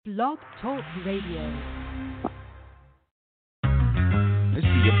Blog Talk Radio. Is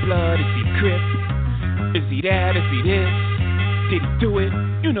he a blood? Is he Crip? Is he that? Is he this? Did he do it?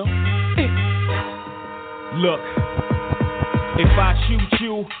 You know, it. Look, if I shoot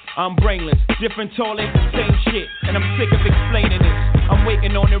you, I'm brainless. Different toilet, same shit. And I'm sick of explaining this. I'm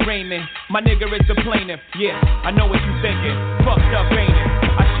waiting on the raiment. My nigga is the plaintiff. Yeah, I know what you thinking. Fucked up, ain't it?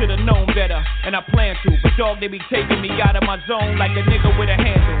 I should've known better, and I plan to. But dog, they be taking me out of my zone like a nigga with a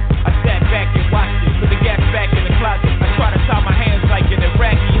handle. I sat back and watched it, put the gas back in the closet. I try to tie my hands like an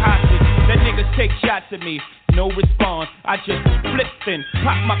Iraqi hostage. That niggas take shots at me, no response. I just flipped and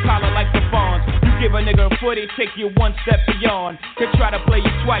pop my collar like the fawns. You give a nigga a footy, take you one step beyond. Could try to play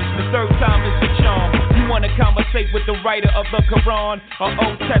you twice, the third time is the charm. You wanna conversate with the writer of the Quran or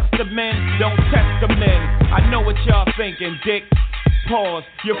Old Testament? Don't test the men. I know what y'all thinking, dick. Pause,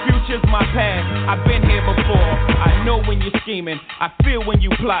 your future's my past. I've been here before. I know when you're scheming, I feel when you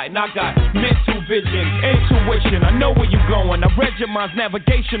plotting. I got mental vision, intuition. I know where you're going. I read your mind's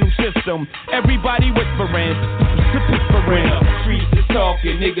navigational system. Everybody whispering, whispering. Streets is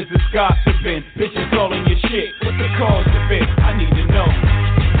talking, niggas is gossiping. Bitches calling your shit. What's the cause of it? I need to know.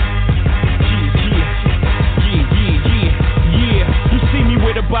 Yeah. You see me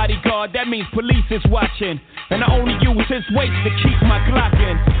with a bodyguard, that means police is watching. And I only use his weight to keep my Glock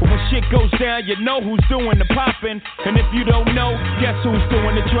in. But when shit goes down, you know who's doing the popping. And if you don't know, guess who's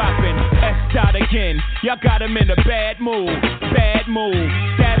doing the dropping? S. again. Y'all got him in a bad mood. Bad mood.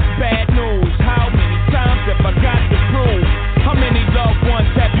 That's bad news. How many times have I got to prove? How many loved ones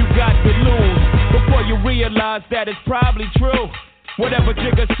have you got to lose before you realize that it's probably true? Whatever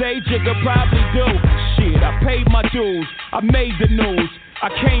Jigga say, Jigga probably do. Shit, I paid my dues. I made the news. I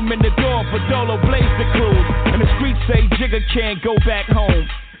came in the door for Dolo Blaze the Cruise. And the streets say Jigga can't go back home.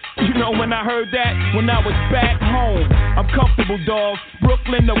 You know when I heard that? When I was back home. I'm comfortable, dog.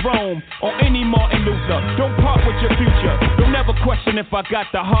 Brooklyn to Rome. Or any Martin Luther. Don't part with your future. Don't ever question if I got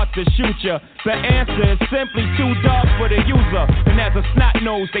the heart to shoot ya. The answer is simply too dark for the user. And as a snot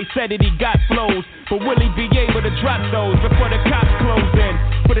nose, they said that he got flows. But will he be able to drop those before the cops close in?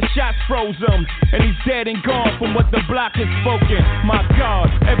 For the shots froze him. And he's dead and gone from what the block has spoken. My God,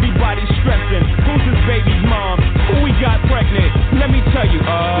 everybody's stressing. Who's his baby's mom? Who he got pregnant? Let me tell you,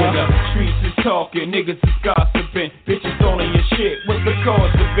 when the streets is talking, niggas is gossiping. Bitches all in your shit, what's the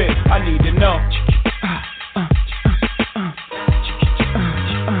cause of it? I need to know.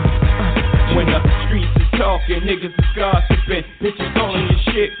 When the streets is talking, niggas is gossiping. Bitches all in your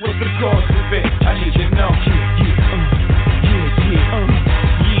shit, what's the cause of it? I need to know.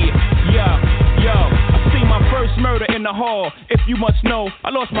 Yo, I seen my first murder in the hall. If you must know,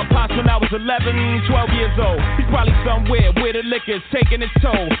 I lost my pops when I was 11, 12 years old. He's probably somewhere where the liquor's taking its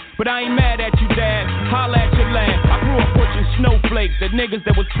toll. But I ain't mad at you, Dad. Holla at your land. I grew up watching snowflakes, the niggas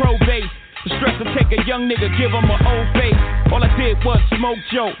that was pro-base. The stress to take a young nigga, give him an old face. All I did was smoke,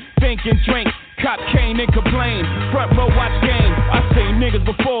 joke, think and drink. Cop came and complained. Front row watch game. I seen niggas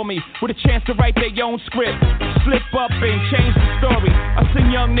before me with a chance to write their own script. Slip up and change the story. I seen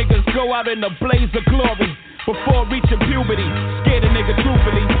young niggas go out in a blaze of glory. Before reaching puberty, scared a nigga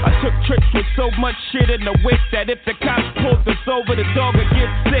truthfully. I took trips with so much shit in the whip that if the cops pulled us over, the dog would get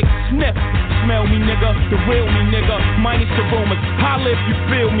sick. Sniff, smell me nigga, the real me nigga, minus the rumors. Holla if you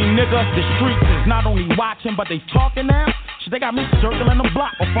feel me nigga. The streets is not only watching, but they talking now. Shit, they got me circling the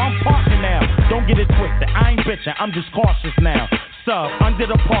block before I'm parking now. Don't get it twisted, I ain't bitching, I'm just cautious now. Sub, under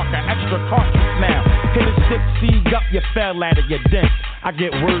the parker, extra cartridge now. Hit a 6C up, you fell at it, you dent. I get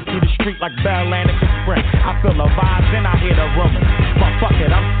word through the street like Bell Atlantic Sprint. I feel the vibes and I hear the rumors. But fuck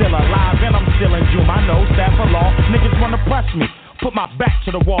it, I'm still alive and I'm still in June. I know staff of law, niggas wanna press me. Put my back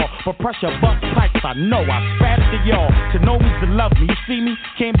to the wall, but pressure bust pipes. I know I spat it to y'all. To know me's to love me. You see me,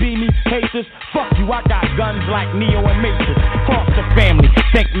 can't be me, hate this. Fuck you, I got guns like Neo and Matrix. Cross the family,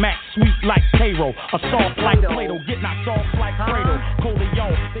 think Max sweet like Cairo. A soft like Plato, get knocked off like Fredo.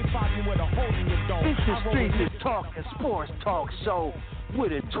 Coleon, they find you with a hole in your dome. This is Streets is Talking Sports Talk Show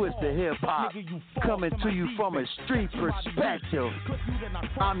with a twist of hip hop, coming to you from a street perspective.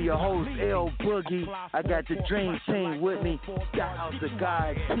 I'm your host, El-Boogie. I got the Dream Team with me. Shout out to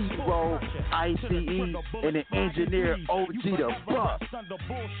guys P-Roll, ICE, and the engineer OG the Buck.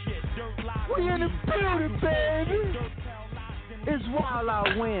 We in the building, baby. It's Wild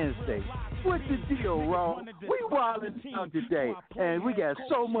Out Wednesday. What's the deal, Ron? We wildin' out today, and we got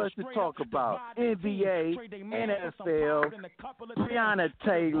so much to talk about. NBA, NFL, Breonna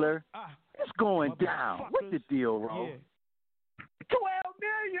Taylor. It's going down. What's the deal, Ron? 12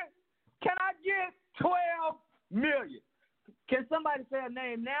 million. Can I get 12 million? Can somebody say a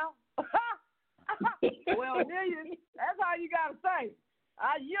name now? 12 million. That's all you gotta say.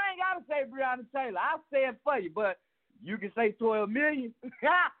 You ain't gotta say Breonna Taylor. I'll say it for you, but you can say 12 million.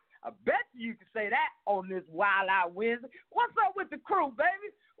 I bet you can say that on this Wild Out Wednesday. What's up with the crew,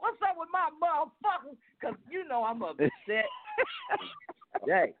 baby? What's up with my motherfuckers? Because you know I'm upset.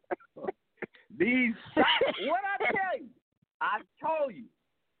 Hey, these shots, what I tell you? I told you.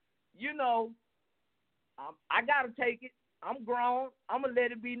 You know, I got to take it. I'm grown. I'm going to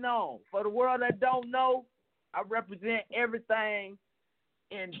let it be known. For the world that don't know, I represent everything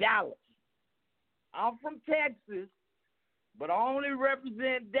in Dallas. I'm from Texas, but I only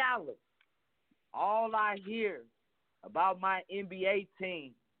represent Dallas. All I hear about my NBA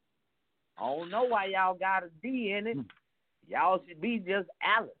team, I don't know why y'all got a D in it. Y'all should be just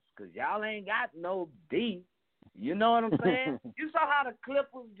Alice, because y'all ain't got no D. You know what I'm saying? You saw how the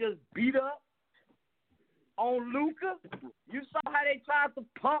Clippers just beat up on Luka? You saw how they tried to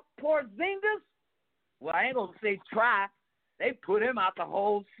pump Porzingis? Well, I ain't going to say try. They put him out the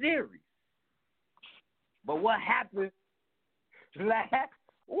whole series. But what happened last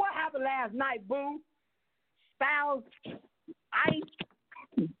night, boo? Styles, Ice,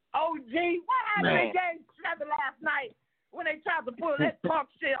 OG. What happened in Game 7 last night when they tried to pull that punk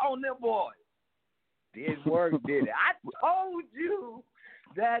shit on them boys? Didn't work, did it? I told you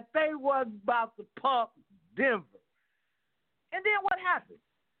that they was about to pump Denver. And then what happened?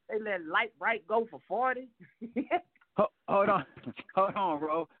 They let Light Bright go for 40? Hold on,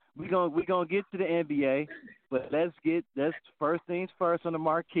 bro. We gonna get to the NBA, but let's first things first on the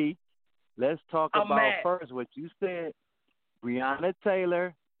marquee. Let's talk about first what you said. Breonna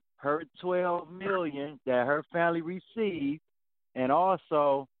Taylor, her $12 million that her family received, and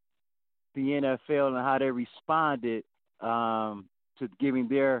also the NFL and how they responded to giving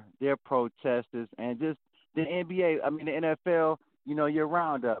their protesters, and just the NBA. I mean the NFL. You know your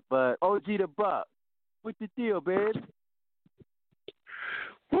roundup, but OG the Buck, what's the deal, babe?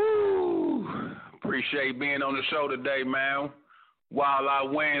 Woo! Appreciate being on the show today, man. Wild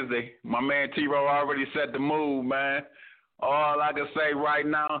Out Wednesday. My man T-Row already set the mood, man. All I can say right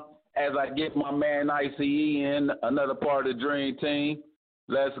now, as I get my man ICE in, another part of the Dream Team,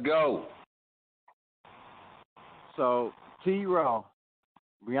 let's go. So T-Row,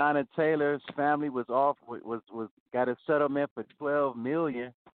 Breonna Taylor's family was got a settlement for $12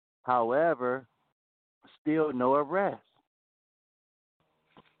 million. However, still no arrest.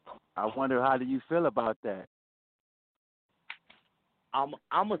 I wonder, how do you feel about that? I'm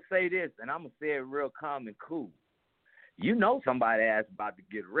gonna say this, and I'm gonna say it real calm and cool. You know somebody ass about to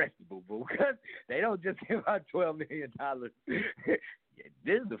get arrested, boo boo, because they don't just give out $12 million.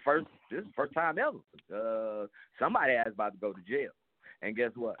 This is the first time ever. Somebody ass about to go to jail, and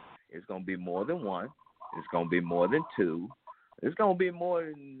guess what? It's gonna be more than one. It's gonna be more than two. It's gonna be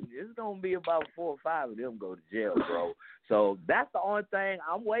about 4 or 5 of them go to jail, bro. So that's the only thing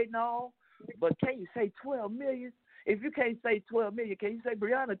I'm waiting on. But can you say 12 million? If you can't say 12 million, can you say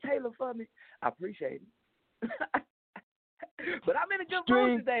Breonna Taylor for me? I appreciate it. But I'm in a good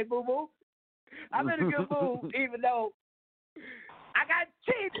mood today, boo boo. I'm in a good mood, even though I got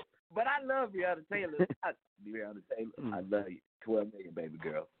cheated. But I love Breonna Taylor. I love you. 12 million, baby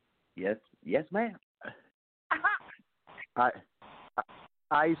girl. Yes, ma'am.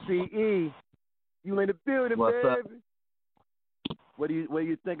 ICE, you in the building, What's baby. Up? What do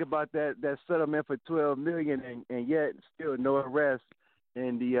you think about that settlement for $12 million and yet still no arrest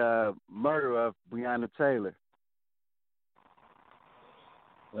in the murder of Breonna Taylor?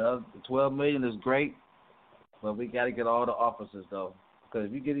 Well, $12 million is great, but we got to get all the officers though, because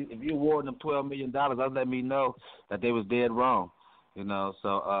if you award them $12 million, that let me know that they was dead wrong. You know,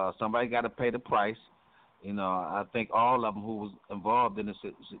 so somebody got to pay the price. You know, I think all of them who was involved in this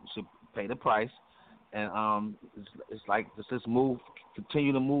should pay the price. And it's like let's just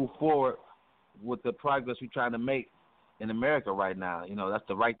continue to move forward with the progress we're trying to make in America right now. You know, that's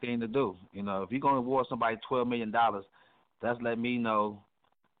the right thing to do. You know, if you're going to award somebody $12 million, that's let me know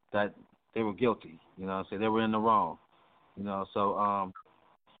that they were guilty. You know, say they were in the wrong. You know, so I'm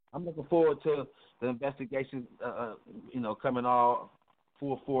looking forward to the investigation. Coming all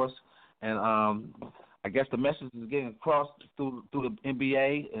full force, and I guess the message is getting across through the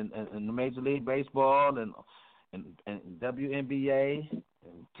NBA and the Major League Baseball and WNBA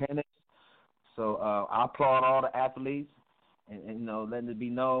and tennis. So I applaud all the athletes and letting it be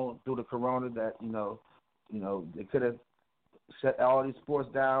known through the corona that they could have shut all these sports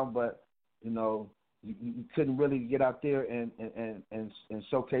down, but you couldn't really get out there and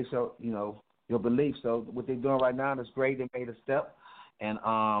showcase your beliefs. So what they're doing right now is great. They made a step, and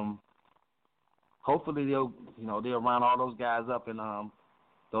hopefully they'll round all those guys up and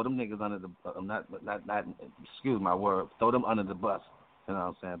throw them niggas under the not excuse my word, throw them under the bus You know what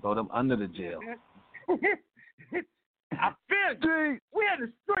I'm saying? Throw them under the jail. I feel you. We in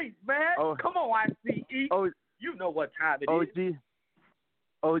the streets, man. Come on, ICE. You know what time it is.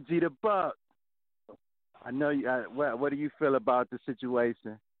 OG the Buck. I know you. What do you feel about the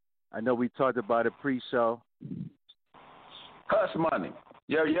situation? I know we talked about it pre-show. Hush money.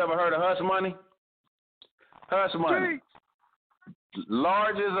 You ever heard of hush money? Hush money.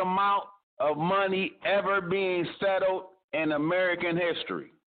 Largest amount of money ever being settled in American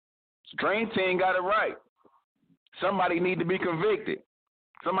history. Dream Team got it right. Somebody need to be convicted.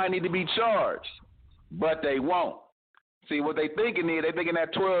 Somebody need to be charged. But they won't. See, what they thinking is, they thinking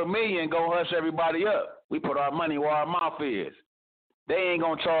that $12 million go hush everybody up. We put our money where our mouth is. They ain't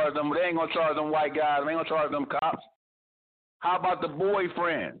gonna charge them. They ain't gonna charge them white guys. They ain't gonna charge them cops. How about the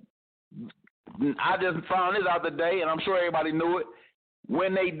boyfriend? I just found this out today, and I'm sure everybody knew it.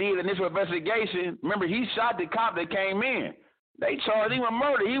 When they did initial investigation, remember, he shot the cop that came in. They charged him with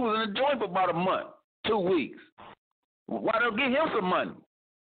murder. He was in the joint for about a month, 2 weeks. Why don't get him some money?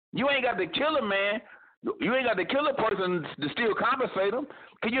 You ain't got to kill a man. You ain't got to kill a person to still compensate him.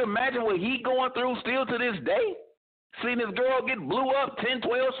 Can you imagine what he going through still to this day? Seeing this girl get blew up 10,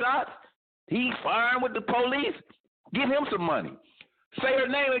 12 shots. He firing with the police. Give him some money. Say her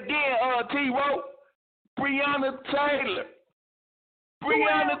name again, T-Row. Breonna Taylor.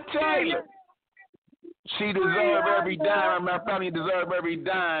 Breonna Taylor. She deserves every dime. My family deserves every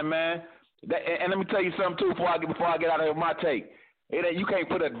dime, man. And let me tell you something too before I get out of here with my take. You can't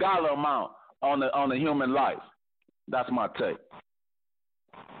put a dollar amount on the human life. That's my take.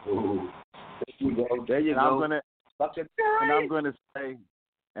 Ooh. There you go. I'm going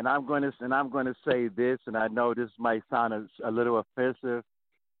to say this, and I know this might sound a little offensive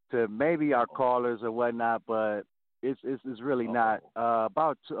to maybe our callers or whatnot, but it's really not.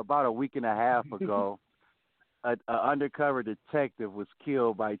 About a week and a half ago, an undercover detective was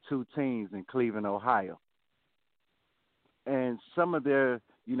killed by 2 teens in Cleveland, Ohio, and some of their,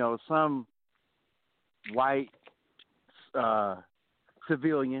 some white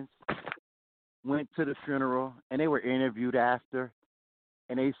civilians went to the funeral, and they were interviewed after.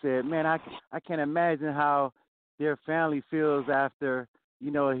 And they said, man, I can't imagine how their family feels after,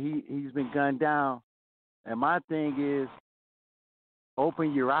 he's been gunned down. And my thing is,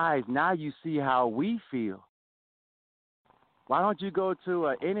 open your eyes. Now you see how we feel. Why don't you go to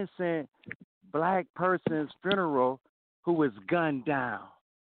an innocent black person's funeral who was gunned down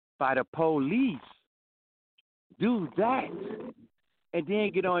by the police? Do that. And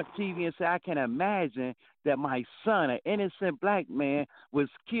then get on TV and say, I can imagine that my son, an innocent black man, was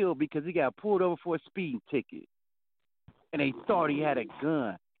killed because he got pulled over for a speeding ticket. And they thought he had a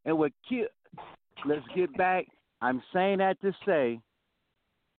gun. And what killed, let's get back. I'm saying that to say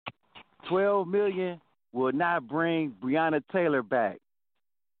 $12 million will not bring Breonna Taylor back.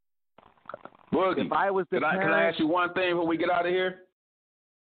 Boogie, if I was the can I ask you one thing before we get out of here?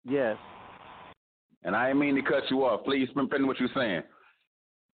 Yes. And I didn't mean to cut you off. Please finish what you're saying.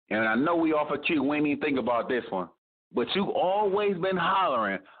 And I know we off a cue. We ain't even think about this one. But you've always been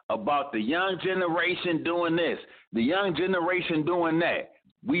hollering about the young generation doing this, the young generation doing that.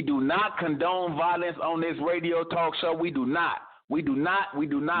 We do not condone violence on this radio talk show. We do not. We do not.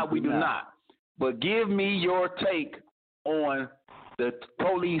 But give me your take on the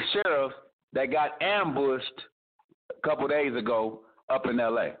police sheriff that got ambushed a couple days ago up in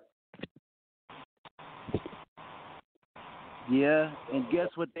L.A. Yeah, and guess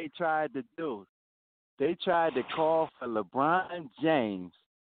what they tried to do? They tried to call for LeBron James.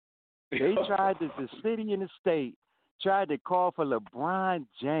 They tried to, the city and the state tried to call for LeBron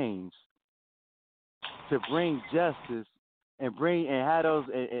James to bring justice and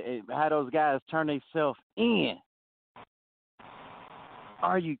have those guys turn themselves in.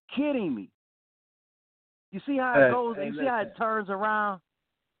 Are you kidding me? You see how it goes? You see how it turns around?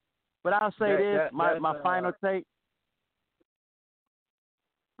 But I'll say my final take.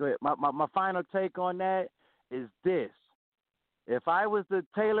 Go ahead. My final take on that is this. If I was the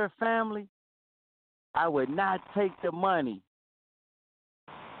Taylor family, I would not take the money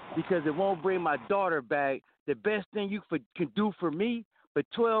because it won't bring my daughter back. The best thing you can do for me for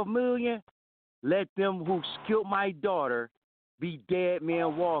 $12 million, let them who killed my daughter be dead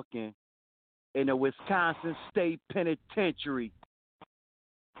men walking in a Wisconsin State Penitentiary.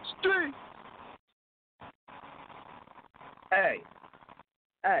 Street.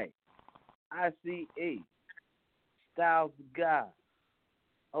 Hey, ICE, Styles the God,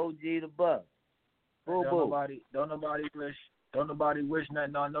 OG the Buck. Boo boo. Don't nobody wish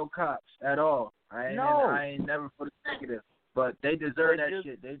nothing on no cops at all. I ain't never for the negative. But they deserve that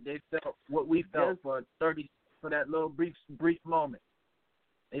shit. They felt what we felt for that little brief moment.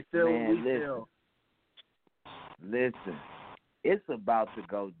 They feel Man, what we listen. feel. Listen, it's about to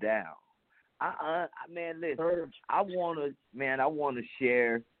go down. Man, listen. I wanna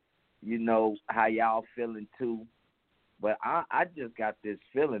share, how y'all feeling too. But I just got this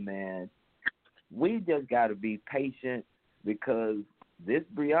feeling, man. We just gotta be patient because this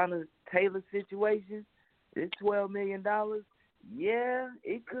Breonna Taylor situation, this $12 million, yeah,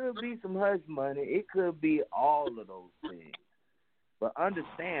 it could be some hush money. It could be all of those things. But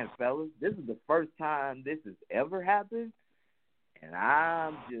understand, fellas, this is the first time this has ever happened. And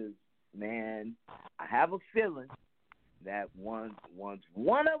I'm just, man, I have a feeling that once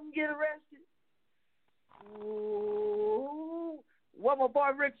one of them get arrested, ooh, what my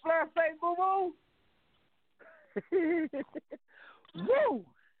boy Ric Flair say, boo-boo? Woo!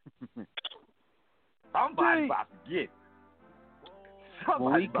 Somebody about to get it.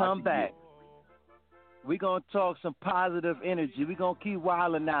 When we come back, we're going to talk some positive energy. We're going to keep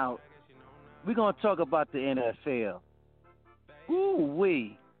wilding out. We're going to talk about the NFL.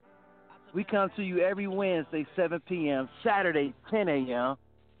 Ooh-wee. We come to you every Wednesday, 7 p.m., Saturday, 10 a.m.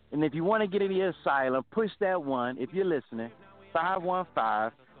 And if you want to get in the asylum, push that one, if you're listening,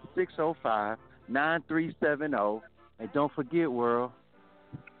 515-605-9370. And don't forget, world,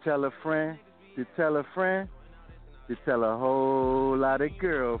 tell a friend to tell a friend to tell a whole lot of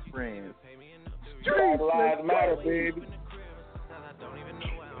girlfriends. Black Lives Matter, baby.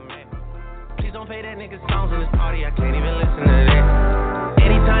 Please don't pay that nigga songs in this party, I can't even listen to that.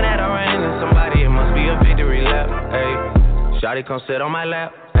 Anytime that I run into somebody, it must be a victory lap. Hey, shawty come sit on my lap.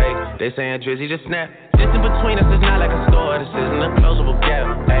 Hey, they saying Drizzy just snap. Distance between us is not like a store, this isn't a closable gap.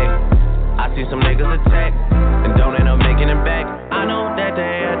 Hey, I see some niggas attack and don't end up making it back. I know that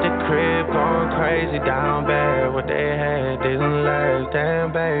they at the crib going crazy down bad. What they had didn't last,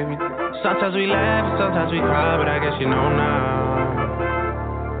 damn baby. Sometimes we laugh and sometimes we cry, but I guess you know now,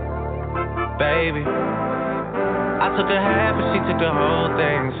 baby. I took a half and she took the whole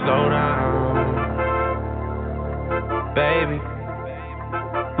thing. Slow down, baby.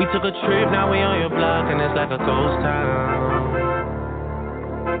 We took a trip, now we on your block and it's like a ghost town,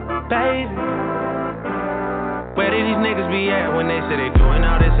 baby. Where did these niggas be at when they say they doing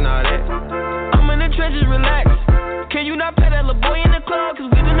all this and all that? I'm in the trenches, relax. Can you not pet that little boy in the club?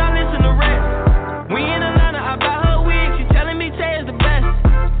 Cause we do not listen to rap. We in Atlanta, I buy her wig. She telling me Tay is the best.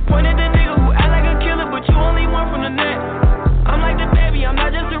 Pointed the nigga who act like a killer, but you only one from the net. I'm like the baby, I'm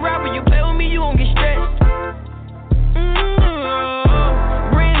not just a rapper. You play with me, you won't get stretched.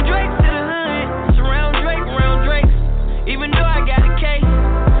 Bring Drake to the hood. Surround Drake, around Drake. Even though I got a case,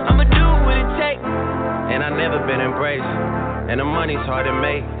 I'ma do what it takes. And I never been embraced, and the money's hard to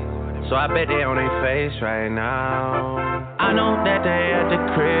make. So I bet they on their face right now. I know that they at the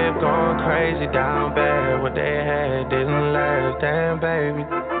crib going crazy down bad. What they had didn't last, damn baby.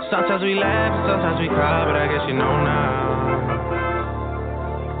 Sometimes we laugh and sometimes we cry, but I guess you know now,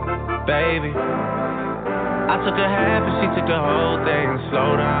 baby. I took a half and she took the whole thing.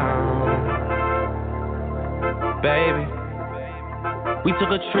 Slow down, baby. We took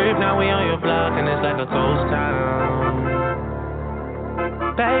a trip, now we on your block and it's like a ghost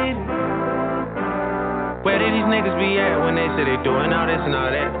town, baby. Where did these niggas be at when they say they doing all this and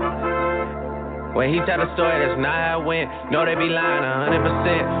all that? When he tell the story, that's not how it went. No, they be lying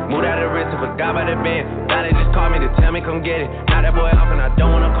 100%. Moved out of the wrist and forgot about the bed. Now they just call me to tell me come get it. Now that boy off and I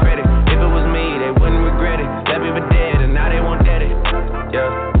don't want no credit. If it was me, they wouldn't regret it. Left me for dead and now they won't dead it. Yeah.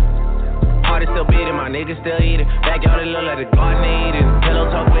 Heart is still beating, my niggas still eating. Backyard it look like the garden eating.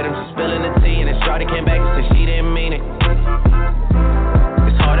 Pillow talk with him, she spilling the tea. And then Shawty came back and said she didn't mean it.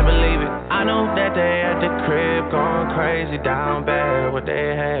 It's hard to believe it. I know that they at the crib going crazy down bad. What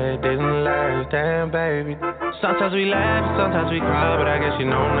they had didn't last, damn baby. Sometimes we laugh, sometimes we cry, but I guess you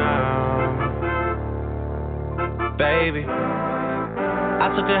know now, baby. I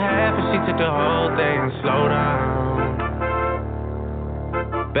took a half and she took the whole thing. Slow down,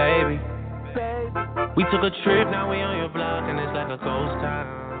 baby. We took a trip, now we on your block and it's like a ghost town,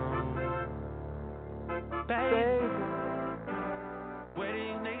 baby.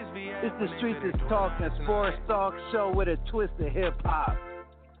 It's the Streets is Talking Sports Talk Show with a twist of hip-hop.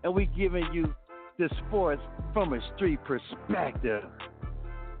 And we giving you the sports from a street perspective.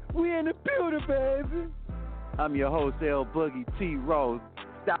 We in the building, baby. I'm your host, El-Boogie, T-Rose,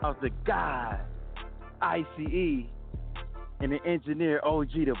 Styles the God, ICE, and the engineer,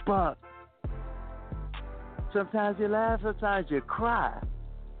 OG the Buck. Sometimes you laugh, sometimes you cry.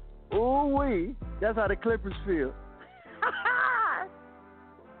 Ooh-wee. That's how the Clippers feel.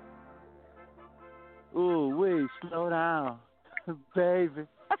 Ooh-wee, slow down, baby. They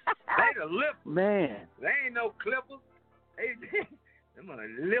the lippers. Man. They ain't no Clippers. Them are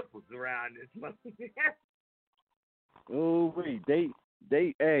nipples around this motherfucker. Oh, wait,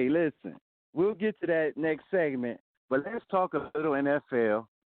 hey, listen. We'll get to that next segment, but let's talk a little NFL.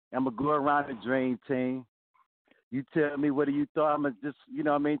 I'm going to go around the dream team. You tell me what you thought. I'm going to just,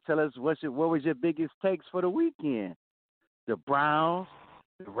 tell us what was your biggest takes for the weekend. The Browns,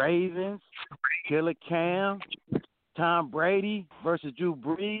 the Ravens, Killer Cam, Tom Brady versus Drew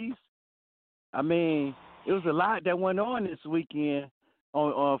Brees. I mean, it was a lot that went on this weekend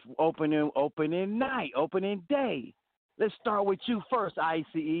on opening night, opening day. Let's start with you first, ICE,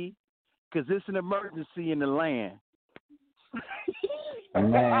 because it's an emergency in the land.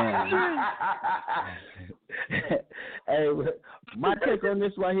 Man. Hey, my take on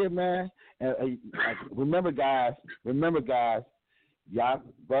this right here, man. Remember, guys, y'all,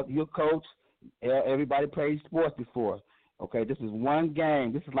 your coach, everybody played sports before. Okay, this is one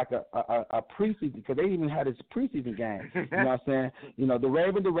game. This is like a preseason, because they even had this preseason game. You know what I'm saying?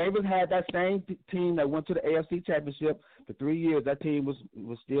 The Ravens had that same team that went to the AFC Championship for 3 years. That team was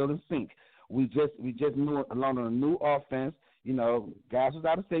still in sync. We just knew along on a new offense. Guys was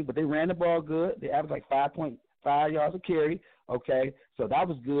out of sync, but they ran the ball good. They averaged like 5.5 yards a carry. Okay, so that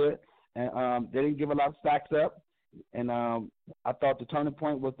was good, and they didn't give a lot of sacks up. And I thought the turning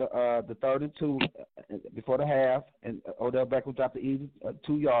point was the 3rd and 2 before the half, and Odell Beckham dropped the easy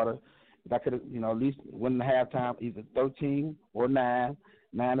 2-yarder. That could have, at least win the halftime, either 13 or 9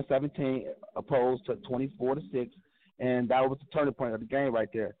 or 17, opposed to 24-6, and that was the turning point of the game right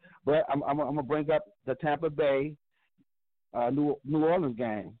there. But I'm gonna bring up the Tampa Bay New Orleans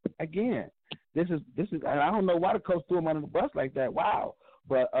game again. This is, and I don't know why the coach threw him under the bus like that. Wow.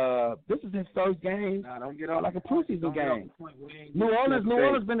 But this is his first game, don't get off, like a preseason game. New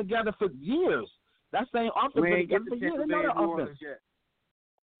Orleans been together for years. That same offense been together for years. They know that offense.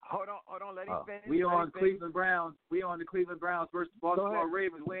 Hold on, let him finish. We on Cleveland Browns. We on the Cleveland Browns versus Baltimore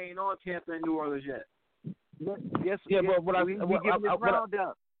Ravens. We ain't on Tampa and New Orleans yet. Yes, but what he's round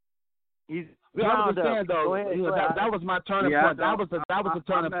up. He's I round understand up. though. That was my turning point. That was the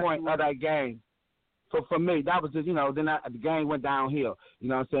turning point of that game. So for me, that was just, then the game went downhill. You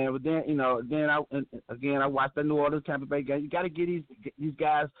know what I'm saying? But then, I watched the New Orleans Tampa Bay game. You got to give these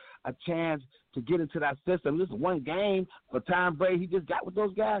guys a chance to get into that system. This is one game for Tom Brady. He just got with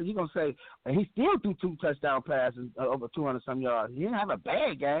those guys. You're going to say, and he still threw 2 touchdown passes, over 200-some yards. He didn't have a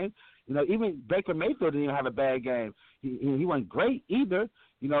bad game. Even Baker Mayfield didn't even have a bad game. He wasn't great either,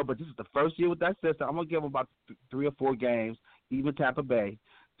 but this is the first year with that system. I'm going to give him about 3 or 4 games, even Tampa Bay,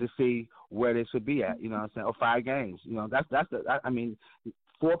 to see where they should be at, you know what I'm saying, or 5 games. That's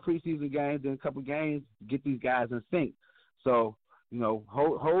 4 preseason games and a couple games to get these guys in sync. So,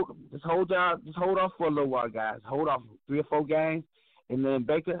 hold off for a little while, guys. Hold off 3 or 4 games, and then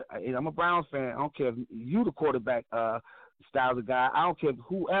Baker. I'm a Browns fan. I don't care if you the quarterback style of guy. I don't care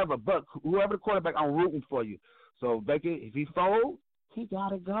whoever the quarterback. I'm rooting for you. So Baker, if he folds, he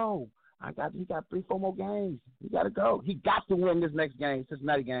gotta go. He got 3, 4 more games. He got to go. He got to win this next game,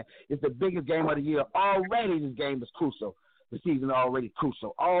 Cincinnati game. It's the biggest game of the year. Already this game is crucial. The season already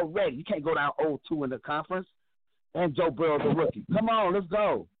crucial. Already. You can't go down 0-2 in the conference. And Joe Burrow's a rookie. Come on, let's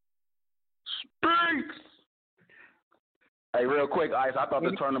go. Speaks! Hey, real quick, Ice, I thought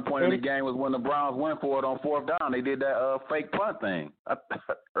the turning point in the game was when the Browns went for it on 4th down. They did that fake punt thing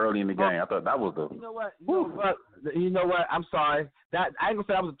early in the game. I thought that was the... You know what? I'm sorry. I ain't gonna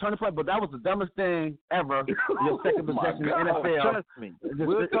say that was a turning point, but that was the dumbest thing ever. Your second possession in the NFL. Trust me.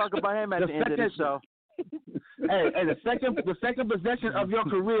 We'll talk about him at the end of the show. Hey, the second possession of your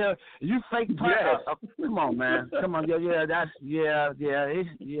career, you fake punt. Yes. Come on, man. Come on. Yeah. That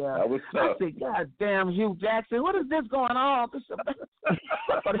was tough. I said, God damn, Hugh Jackson, what is this going on?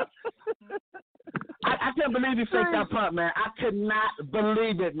 I can't believe you faked that punt, man. I could not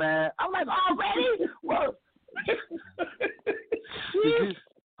believe it, man. I'm like, already? Well,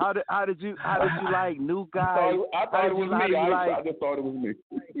 how did you like new guys? I thought it was me. I just thought it was me.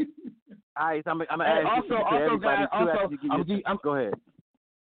 All right, I'm gonna ask you also, guys, go ahead.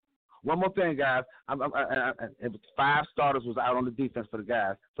 One more thing, guys. 5 starters was out on the defense for the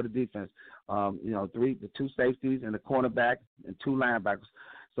guys, for the defense. The 2 safeties and the cornerback and 2 linebackers.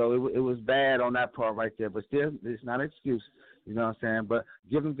 So it was bad on that part right there. But still, it's not an excuse. You know what I'm saying? But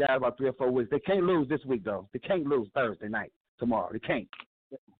give them guys about 3 or 4 weeks. They can't lose this week, though. They can't lose Thursday night, tomorrow. They can't.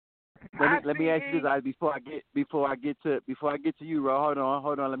 Let me ask you this, Ice, before I get to you, Ro.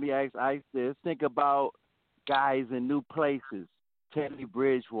 Hold on. Let me ask Ice this. Think about guys in new places. Teddy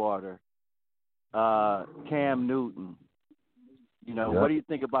Bridgewater, Cam Newton. What do you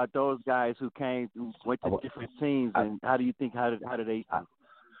think about those guys who went to different teams, and how do you think how do they?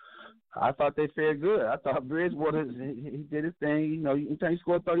 I thought they fared good. I thought Bridgewater he did his thing. You know, anytime he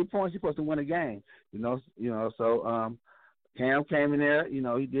scored 30 points, you're supposed to win a game. You know. So Cam came in there. You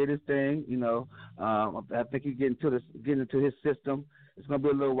know, he did his thing. You know, I think he's getting into his system. It's gonna be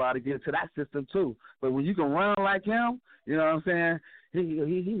a little while to get into that system too. But when you can run like him, you know what I'm saying?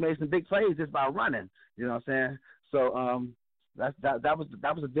 He made some big plays just by running. You know what I'm saying? So that was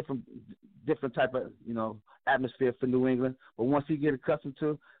a different type of, you know, atmosphere for New England. But once he get accustomed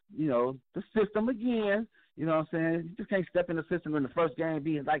to, you know, the system again, you know what I'm saying? You just can't step in the system in the first game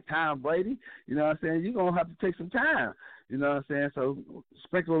being like Tom Brady. You know what I'm saying? You're going to have to take some time. You know what I'm saying? So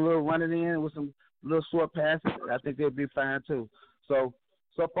sprinkle a little running in with some little short passes. I think they'll be fine too. So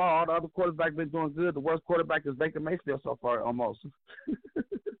far, all the other quarterbacks been doing good. The worst quarterback is Baker Mayfield so far, almost.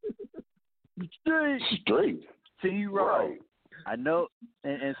 Straight. T-Roll. Right. I know,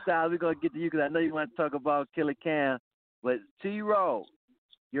 and Styles, we're going to get to you because I know you want to talk about Killer Cam. But T-Roll,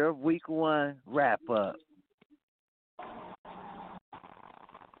 your week 1 wrap-up.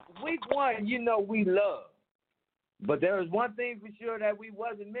 Week 1, you know we love. But there was one thing for sure that we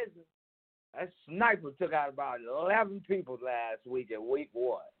wasn't missing. That sniper took out about 11 people last week in week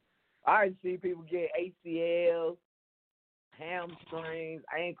 1. I didn't see people get ACLs, hamstrings,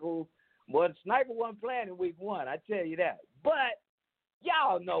 ankles. Well, the sniper wasn't playing in week 1, I tell you that. But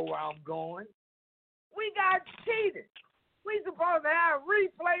y'all know where I'm going. We got cheated. We supposed to have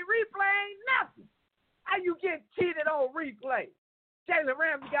replay. Replay ain't nothing. How you get cheated on replay? Jalen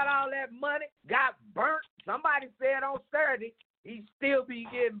Ramsey got all that money, got burnt. Somebody said on Saturday he still be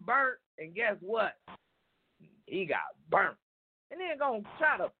getting burnt, and guess what? He got burnt. And then gonna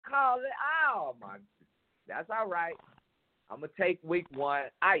try to call it. Oh my, that's all right. I'm gonna take week 1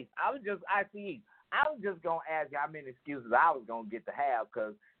 ice. I was just gonna ask you how many excuses I was gonna get to have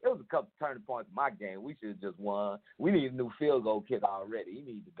because it was a couple turning points in my game. We should have just won. We need a new field goal kick already. He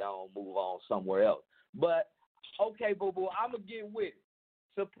needs to go and move on somewhere else. But okay, boo boo, I'm gonna get with it.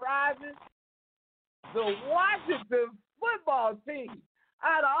 Surprises. The Washington football team,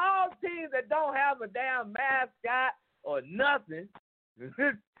 out of all teams that don't have a damn mascot or nothing,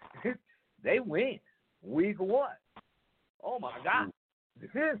 they win week 1. Oh my God,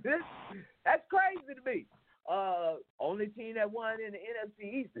 that's crazy to me. Only team that won in the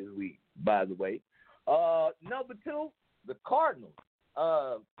NFC East this week, by the way. Number 2, the Cardinals.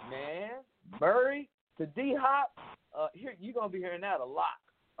 Man, Murray to D-Hop. Here you're gonna be hearing that a lot.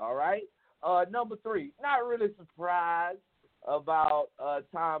 All right. Number 3, not really surprised about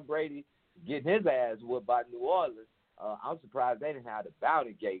Tom Brady getting his ass whooped by New Orleans. I'm surprised they didn't have the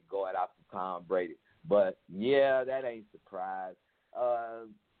bounty gate going after Tom Brady. But, yeah, that ain't surprise.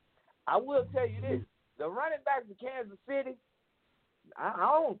 I will tell you this. The running back to Kansas City, I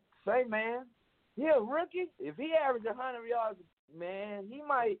don't say, man, he a rookie. If he averages 100 yards, man, he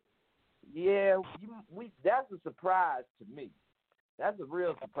might, that's a surprise to me. That's a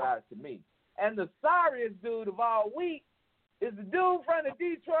real surprise to me. And the sorriest dude of all week is the dude from the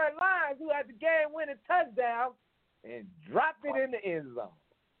Detroit Lions who had the game-winning touchdown and dropped it in the end zone.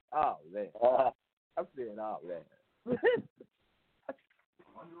 Oh, man. I said, oh, man.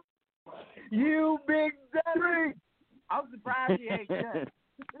 You big daddy. I'm surprised he ain't done.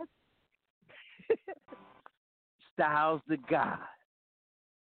 Styles the God.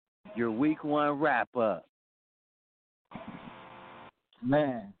 Your week 1 wrap-up.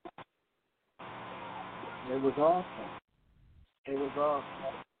 Man, it was awesome. It was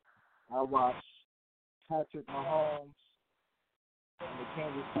awesome. I watched Patrick Mahomes and the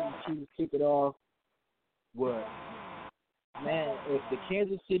Kansas City Chiefs kick it off. What? Man, if the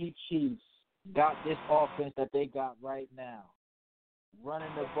Kansas City Chiefs got this offense that they got right now,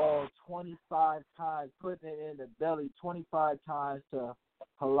 running the ball 25 times, putting it in the belly 25 times to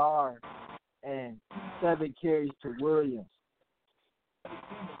Hillard, and 7 carries to Williams.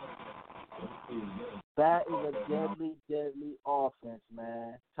 That is a deadly, deadly offense,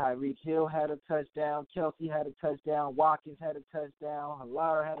 man. Tyreek Hill had a touchdown. Kelsey had a touchdown. Watkins had a touchdown.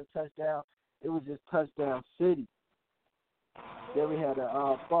 Hillard had a touchdown. It was just touchdown city. Then we had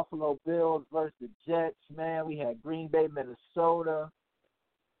the Buffalo Bills versus the Jets, man. We had Green Bay, Minnesota.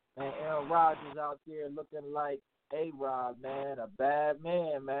 And Aaron Rodgers out there looking like A-Rod, man. A bad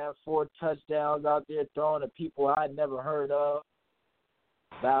man, man. 4 touchdowns out there throwing to people I never heard of.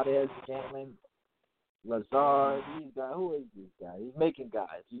 Valdez, Scantling, Lazard. Who is this guy? He's making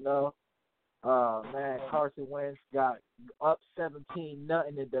guys, you know. Man, Carson Wentz got up 17-0,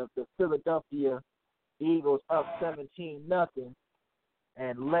 and the Philadelphia Eagles up 17-0,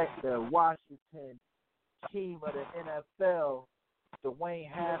 and let the Washington team of the NFL,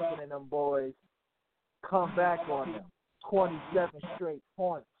 Dwayne Haskins and them boys, come back on them. 27 straight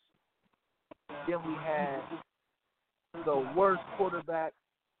points. Then we had the worst quarterback.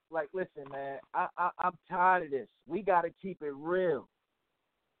 Like, listen, man, I'm tired of this. We got to keep it real.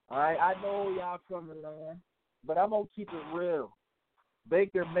 All right? I know y'all from the land, but I'm going to keep it real.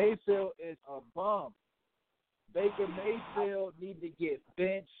 Baker Mayfield is a bum. Baker Mayfield need to get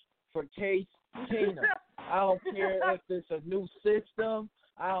benched for Case Keenum. I don't care if it's a new system.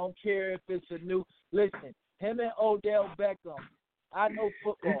 I don't care if it's a new – listen, him and Odell Beckham, I know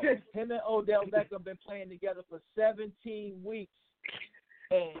football. Him and Odell Beckham been playing together for 17 weeks.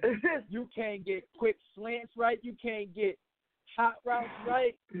 And you can't get quick slants right. You can't get hot routes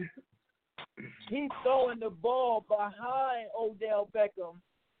right. He's throwing the ball behind Odell Beckham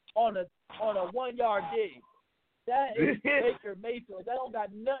on a 1-yard dig. That is Baker Mayfield. That don't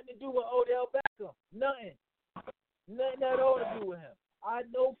got nothing to do with Odell Beckham. Nothing. Nothing at all to do with him. I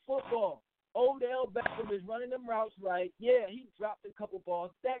know football. Odell Beckham is running them routes right. Yeah, he dropped a couple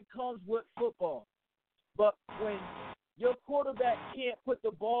balls. That comes with football. But when your quarterback can't put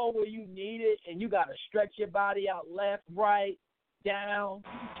the ball where you need it and you got to stretch your body out left, right, down,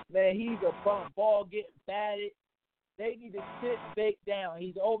 man, he's a bum. Ball getting batted. They need to sit Bake down.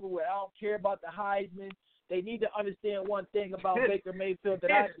 He's over with. I don't care about the Heisman. They need to understand one thing about Baker Mayfield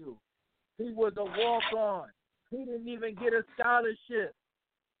that I do. He was a walk-on. He didn't even get a scholarship.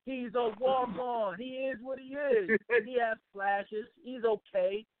 He's a walk-on. He is what he is. He has flashes. He's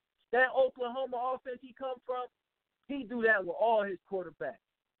okay. That Oklahoma offense he come from, he do that with all his quarterbacks.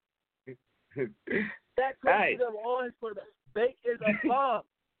 That coach do that with all his quarterbacks. Bake is a bum.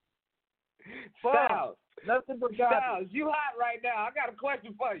 Styles. Nothing but garbage. Styles, you hot right now. I got a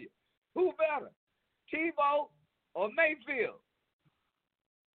question for you. Who better, Tebow or Mayfield?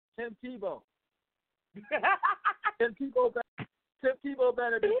 Tim Tebow. Tim Tebow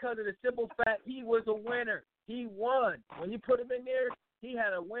better because of the simple fact he was a winner. He won. When you put him in there, he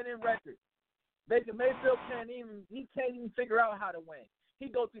had a winning record. Baker Mayfield can't even figure out how to win. He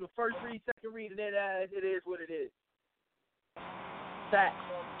go through the first read, second read, and then it is what it is. Fact.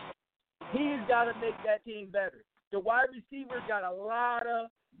 He's got to make that team better. The wide receivers got a lot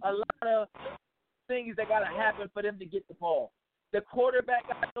of things that got to happen for them to get the ball. The quarterback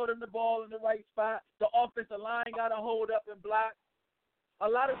got to throw them the ball in the right spot. The offensive line got to hold up and block. A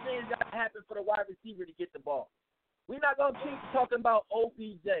lot of things got to happen for the wide receiver to get the ball. We're not going to keep talking about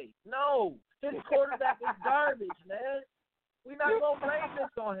OBJ. No, his quarterback is garbage, man. We're not going to blame this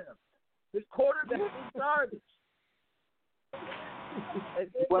on him. His quarterback is garbage.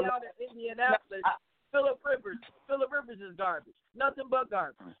 And then down in Indianapolis, Phillip Rivers is garbage. Nothing but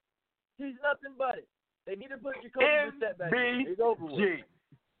garbage. He's nothing but it. They need to put Jacoby Brissett back in. It's over with.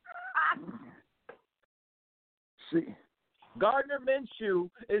 See, Gardner Minshew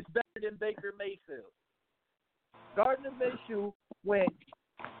is better than Baker Mayfield. Gardner Minshew went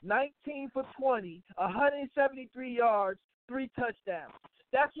 19 for 20, 173 yards, 3 touchdowns.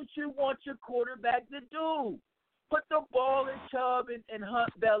 That's what you want your quarterback to do. Put the ball in Chubb and Hunt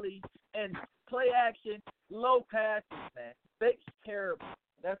belly and play action, low passes, man. Bake's terrible.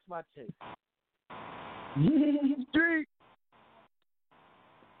 That's my take.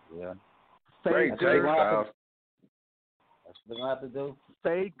 Yeah. Great take, Styles. That's what they're going to have to do.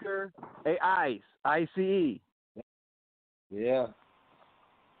 Faker, ICE. Yeah.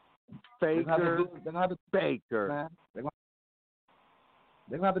 Faker, Baker. Man.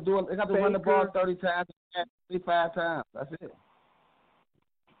 They're going to have to do it. They're going to have to run the ball 30 times, 35 times. That's it.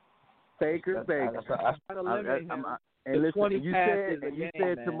 Baker. And listen, you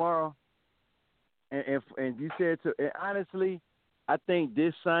said tomorrow, and you said and honestly, I think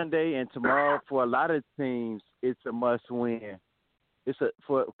this Sunday and tomorrow for a lot of teams, it's a must win.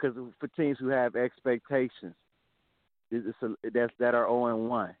 For teams who have expectations, that are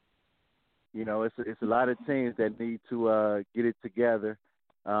 0-1. You know, it's a lot of teams that need to get it together.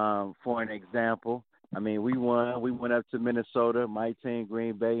 For an example, I mean, we went up to Minnesota, my team,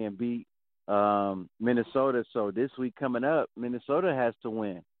 Green Bay, and beat Minnesota. So this week coming up, Minnesota has to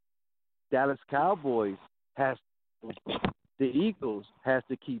win. Dallas Cowboys the Eagles has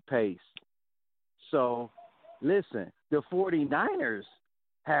to keep pace. So listen, the 49ers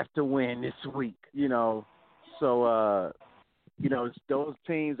have to win this week, you know. So, it's those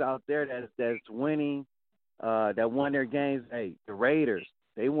teams out there that's winning, that won their games. Hey, the Raiders,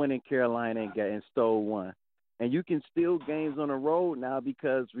 they went in Carolina and stole one. And you can steal games on the road now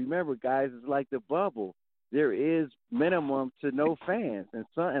because, remember, guys, it's like the bubble. There is minimum to no fans and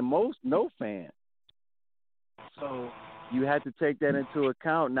most no fans. So you have to take that into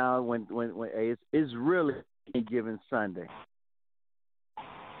account now when it's really a given Sunday.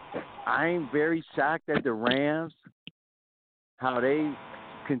 I'm very shocked at the Rams, how they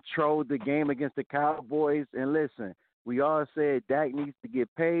controlled the game against the Cowboys. And listen, we all said Dak needs to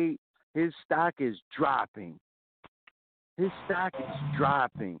get paid. His stock is dropping. His stock is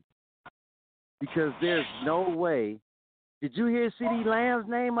dropping because there's no way. Did you hear CeeDee Lamb's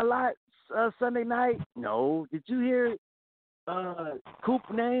name a lot Sunday night? No. Did you hear Coop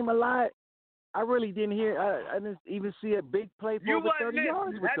name a lot? I really didn't hear. I didn't even see a big play for over 30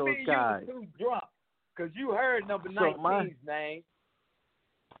 yards with those guys. You was too drunk because you heard number 19's name.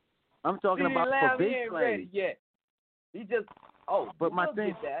 I'm talking about for big plays. Ready yet. He just but my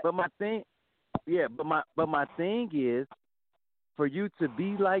thing is for you to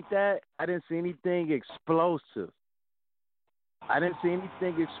be like that, I didn't see anything explosive.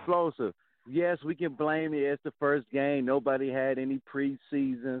 Yes, we can blame it. It's the first game. Nobody had any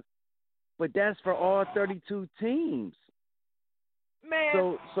preseasons. But that's for all 32 teams. Man,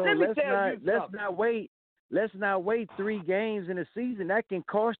 so let's not wait. Let's not wait 3 games in a season. That can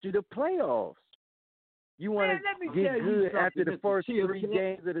cost you the playoffs. You want to get good after the first 3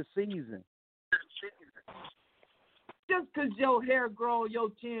 games of the season. Just because your hair grows your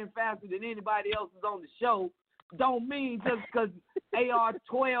chin faster than anybody else is on the show, don't mean just because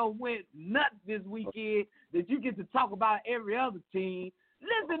AR-12 went nuts this weekend that you get to talk about every other team.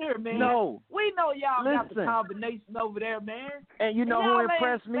 Listen here, man. No. We know y'all got the combination over there, man. And you know who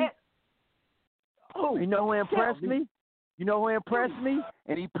impressed me? You know who impressed me?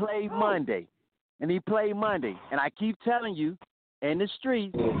 And he played Monday. And I keep telling you, in the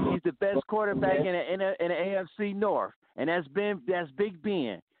streets, he's the best quarterback in the AFC North. And that's Big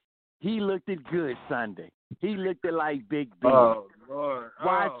Ben. He looked it good Sunday. He looked it like Big Ben. Oh, Lord.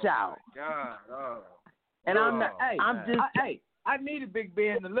 Watch out. God. Oh. And I needed Big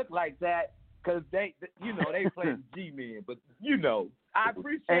Ben to look like that because they play G-Men. But, I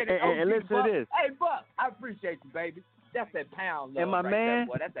appreciate it. And listen to this. Hey, Buck, I appreciate you, baby. That's that pound love. And my man,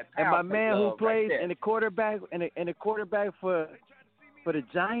 who plays in the quarterback for the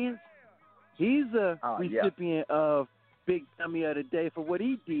Giants, he's a recipient of Big Dummy of the Day for what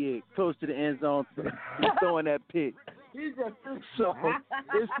he did close to the end zone, throwing that pick. So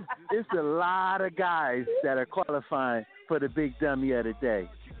it's a lot of guys that are qualifying for the Big Dummy of the Day.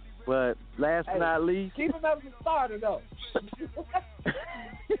 But last but not least, keep him as a starter though.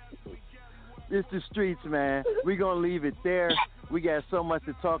 It's the streets, man. We're going to leave it there. We got so much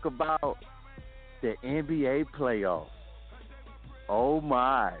to talk about. The NBA playoffs. Oh,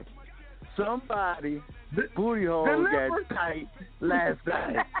 my. Somebody, booty hole got tight last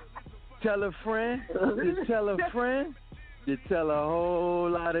night. Tell a friend, to tell a friend, to tell a whole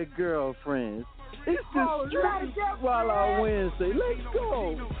lot of girlfriends. It's the streets while I Wednesday. Let's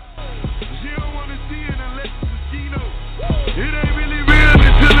go. She don't want to see it unless it's a kilo. It ain't really real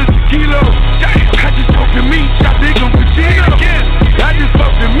until it's a kilo. I just fucked the meat, shot they gon' Pacino. I just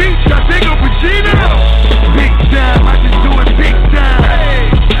fucked the meat, shot they gon' Pacino. Big time, I just do it big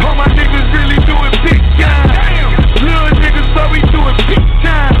time. All my niggas really do it big time. Little niggas thought we do it big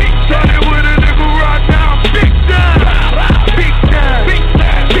time. Started with a nigga right now, big time. Big time, big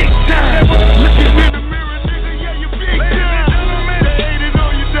time, big time. Looking in the mirror, nigga, yeah, you big time. They hating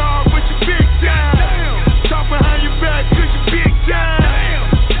on you, dog, but you big time. Talk behind your back, cause you big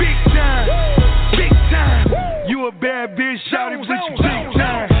time. Big time, big time. You a bad bitch, shout it, but you big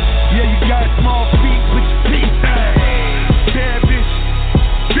time. Yeah, you got small feet.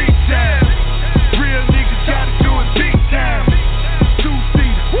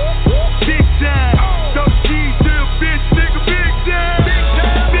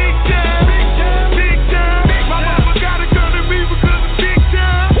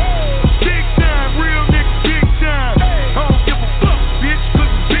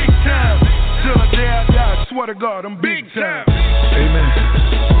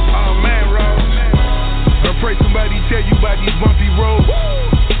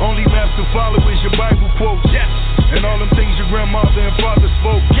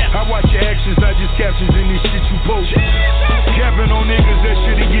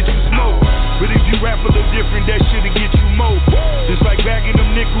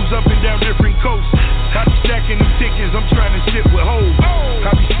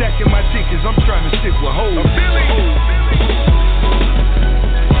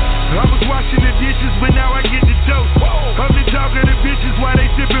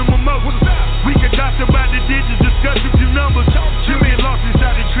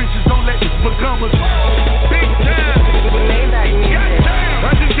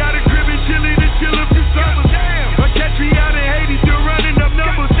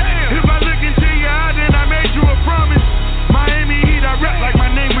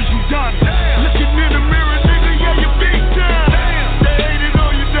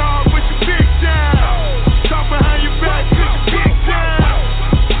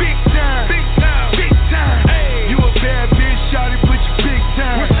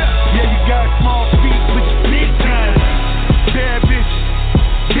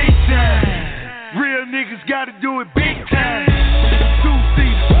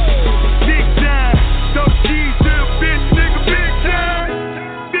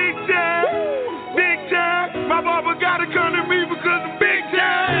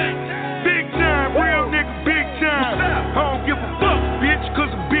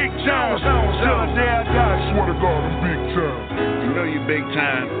 Garden big time. You know you big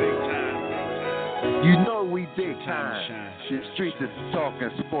time. You know we big time. The streets is talking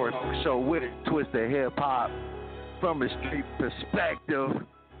sports show with a twist of hip hop from a street perspective.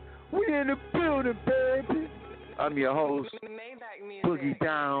 We in the building, baby. I'm your host, Boogie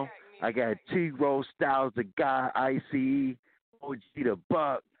Down. I got T-Roll Styles, the guy, ICE, OG the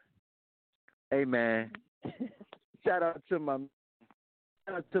Buck. Hey man, shout out to my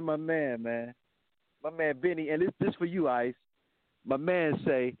man. My man Benny, and this for you, Ice. My man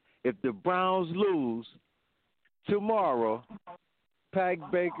say, if the Browns lose tomorrow, pack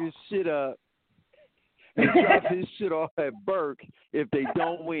Baker's shit up and drop his shit off at Burke if they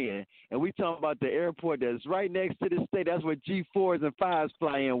don't win. And we talking about the airport that's right next to the state. That's where G4s and 5s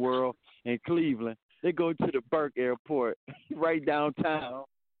fly in, world, in Cleveland. They go to the Burke airport right downtown.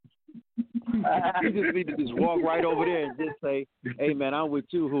 You just need to just walk right over there and just say, hey, man, I'm with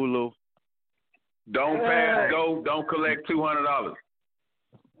you, Hulu. Don't pass go. Don't collect $200.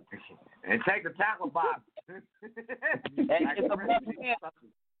 And take the tackle box. It's a must win.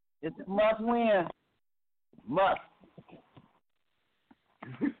 It's a must win. Must.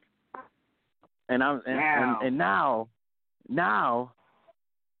 And now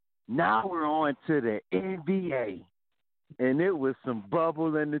we're on to the NBA, and it was some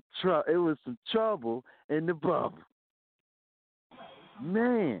bubble in the it was some trouble in the bubble.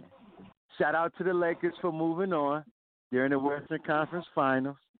 Man, shout out to the Lakers for moving on. They're in the Western Conference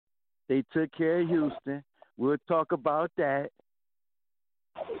Finals. They took care of Houston. We'll talk about that.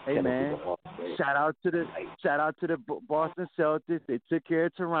 Hey man, shout out to the Boston Celtics. They took care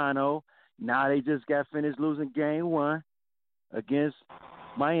of Toronto. Now they just got finished losing game 1 against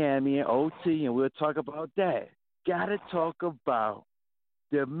Miami and OT, and we'll talk about that. Gotta talk about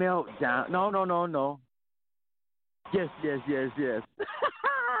the meltdown. No. Yes.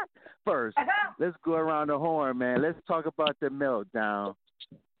 First, let's go around the horn, man. Let's talk about the meltdown.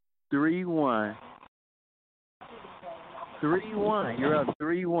 3-1. You're up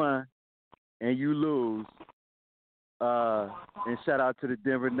 3-1, and you lose. And shout out to the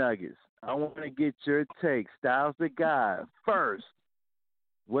Denver Nuggets. I want to get your take. Styles the guy. First,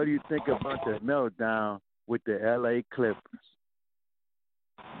 what do you think about the meltdown with the LA Clippers?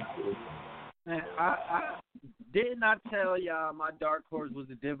 Man, I did not tell y'all my dark horse was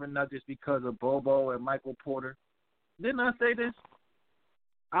the Denver Nuggets because of Bobo and Michael Porter. Didn't I say this?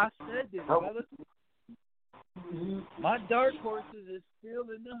 I said this, brother. My dark horses is still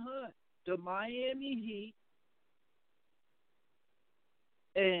in the hunt. The Miami Heat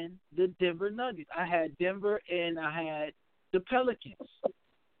and the Denver Nuggets. I had Denver and I had the Pelicans.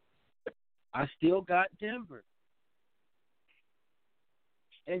 I still got Denver.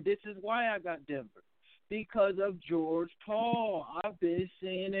 And this is why I got Denver. Because of George Paul. I've been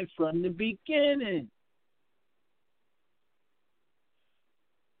saying it from the beginning.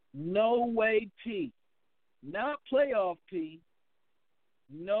 No way, P. Not playoff P.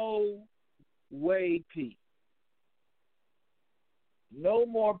 No way, P. No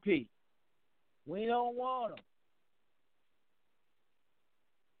more P. We don't want him.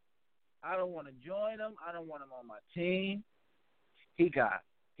 I don't want to join him. I don't want him on my team. He got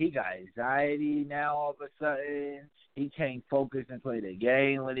anxiety now all of a sudden. He can't focus and play the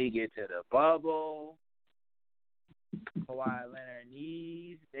game when he gets to the bubble. Kawhi Leonard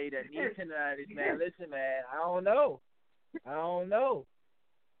knees. They done knee tendonitis, man. Listen, man, I don't know.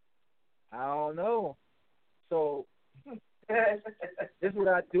 So this is what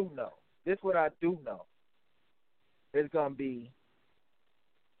I do know. It's gonna be.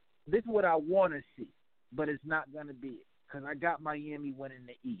 This is what I want to see, but it's not gonna be it because I got Miami winning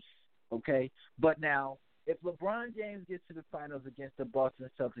the East. Okay, but now if LeBron James gets to the finals against the Boston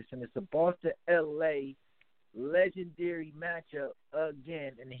Celtics and it's a Boston-LA legendary matchup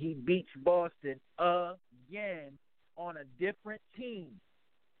again, and he beats Boston again on a different team,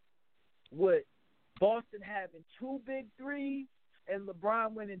 with Boston having 2 big threes and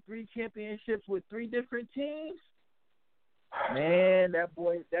LeBron winning 3 championships with 3 different teams, man, that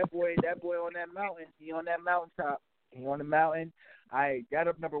boy on that mountain, he on that mountaintop, he on the mountain. I got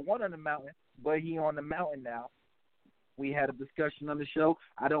up number 1 on the mountain, but he on the mountain now. We had a discussion on the show.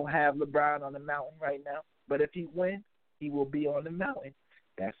 I don't have LeBron on the mountain right now. But if he wins, he will be on the mountain.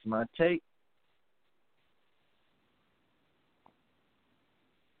 That's my take.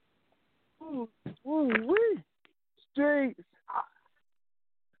 Ooh, Streets.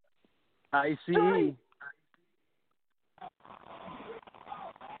 ICE.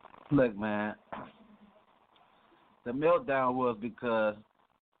 Look, man, the meltdown was because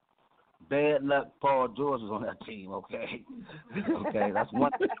bad luck Paul George was on that team, okay? Okay, that's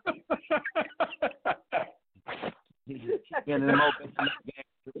one. been in the most games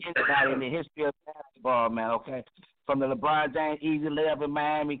than anybody in the history of basketball, man. Okay, from the LeBron James easy layup in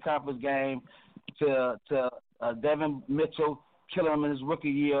Miami conference game to Devin Mitchell killing him in his rookie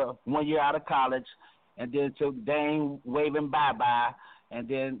year, 1 year out of college, and then to Dame waving bye-bye, and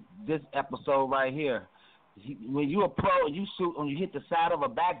then this episode right here. When you a pro and you shoot when you hit the side of a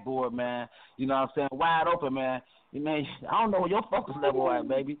backboard, man, you know what I'm saying, wide open, man. Man, I don't know where your focus level at,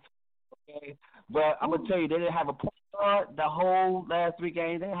 baby. Okay, but I'm gonna tell you, they didn't have a point guard the whole last 3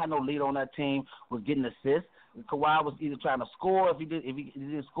 games. They didn't have no lead on that team. Was getting assists. Kawhi was either trying to score. If he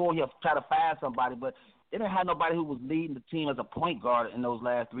didn't score, he'll try to find somebody. But they didn't have nobody who was leading the team as a point guard in those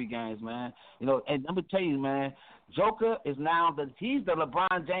last 3 games, man. You know, and let me tell you, man, Joker is now he's the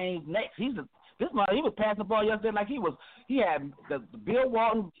LeBron James next. He was passing the ball yesterday like he had the Bill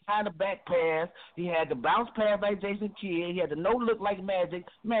Walton behind the back pass. He had the bounce pass like Jason Kidd. He had the no look like Magic.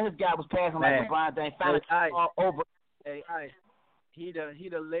 Man, this guy was passing like LeBron James. Finally all over. Hey, he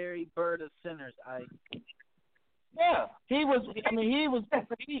the Larry Bird of centers. Yeah, he was. I don't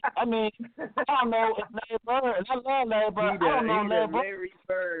know if Larry Bird. I love Larry Bird. I don't know Larry Bird. Larry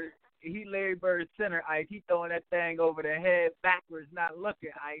Bird. He Larry Bird center. He throwing that thing over the head backwards, not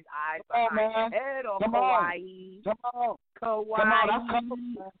looking. Head on Kawhi. Come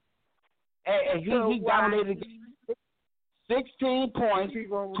on. Hey, he dominated the game. 16 points. He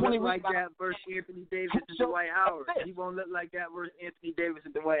won't look like that versus Anthony Davis and Dwight Howard. He won't look like that versus Anthony Davis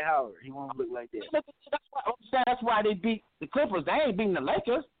and Dwight Howard. He won't look like that. That's why they beat the Clippers. They ain't beating the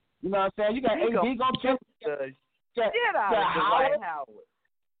Lakers. You know what I'm saying? You got AD gonna kill Get out of Dwight Howard.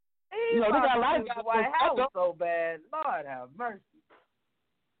 They got a lot of guys. Dwight Howard so bad. Lord have mercy.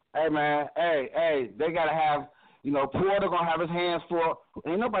 Hey man, hey, they gotta have. Porter gonna have his hands full.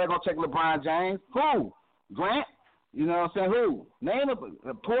 Ain't nobody gonna check LeBron James. Who? Grant? You know what I'm saying? Who? Name it.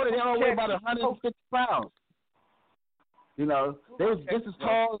 Porter, they don't weigh about 150 pounds. They was just as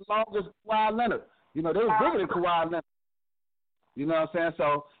tall as long as Kawhi Leonard. They was bigger than Kawhi Leonard. You know what I'm saying?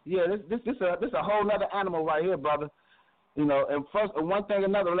 So, yeah, this a whole other animal right here, brother. And first, one thing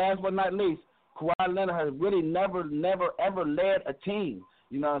another, last but not least, Kawhi Leonard has really never, ever led a team.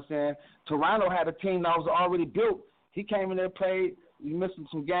 You know what I'm saying? Toronto had a team that was already built. He came in there, played, he missed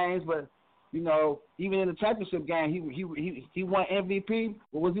some games, but even in the championship game, he won MVP.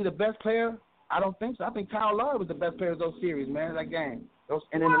 But was he the best player? I don't think so. I think Kyle Lowry was the best player of those series, man, that game.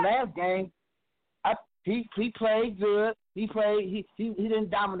 And in the last game, he played good. He didn't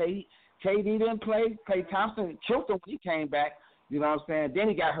dominate. KD didn't play. Klay Thompson killed him when he came back. You know what I'm saying? Then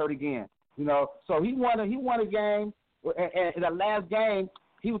he got hurt again. So he won a game. And in the last game,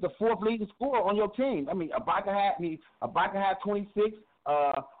 he was the 4th leading scorer on your team. I mean, Ibaka had 26.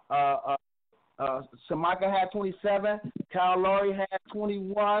 Samaka had 27, Kyle Lowry had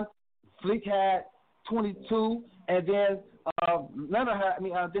 21, Fleek had 22, and then Leonard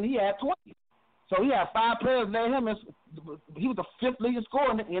then he had 20. So he had 5 players led him. He was the 5th leading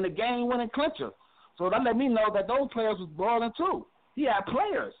scorer in the game-winning clincher. So that let me know that those players was balling too. He had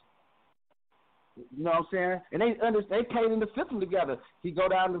players. You know what I'm saying? And they played in the system together. He go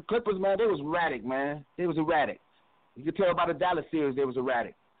down to the Clippers, man. They was erratic, man. They was erratic. You could tell by the Dallas series they was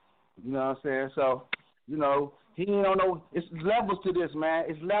erratic. You know what I'm saying? So, he don't know. It's levels to this, man.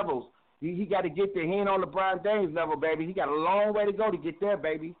 It's levels. He got to get there. He ain't on LeBron James level, baby. He got a long way to go to get there,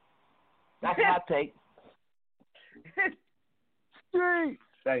 baby. That's my take. Street.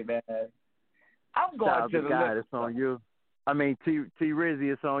 Hey, man. I'm going to the guy. It's on you. I mean, T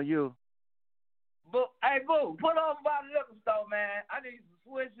Rizzy, it's on you. But, hey, boo, put on by the liquor store, man. I need some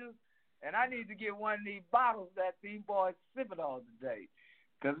switches, and I need to get one of these bottles that these boys sipping on today.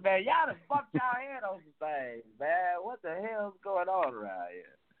 Because, man, y'all done fucked y'all head on some things, man. What the hell's going on around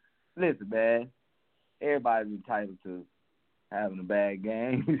here? Listen, man, everybody's entitled to having a bad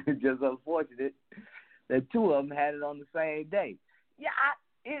game. It's just unfortunate that 2 of them had it on the same day. Yeah,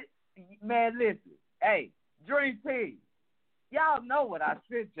 man, listen. Hey, Dream Team, y'all know what I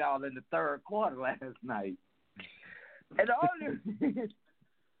sent y'all in the 3rd quarter last night. And the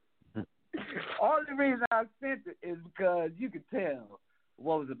only reason I sent it is because you could tell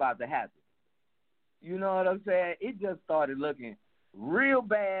what was about to happen. You know what I'm saying? It just started looking real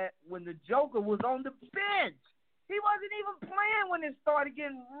bad when the Joker was on the bench. He wasn't even playing when it started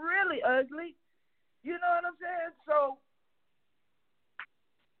getting really ugly. You know what I'm saying? So,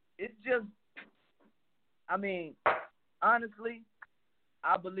 it's just, honestly,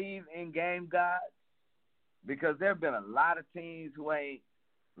 I believe in game gods because there have been a lot of teams who ain't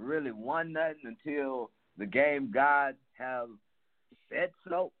really won nothing until the game gods have said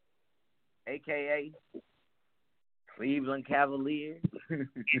so, a.k.a. Cleveland Cavaliers.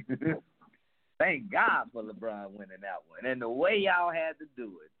 Thank God for LeBron winning that one. And the way y'all had to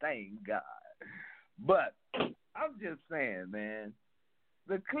do it, thank God. But I'm just saying, man,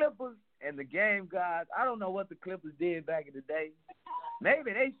 the Clippers and the game gods, I don't know what the Clippers did back in the day.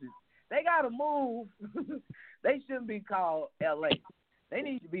 Maybe they got to move. They shouldn't be called L.A. They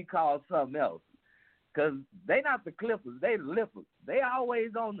need to be called something else. Because they not the Clippers, they the Lippers. They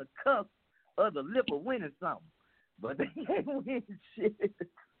always on the cusp of the Lipper winning something. But they ain't winning shit.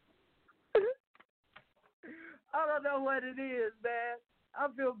 I don't know what it is, man. I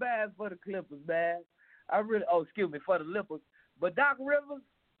feel bad for the Clippers, man. For the Lippers. But Doc Rivers,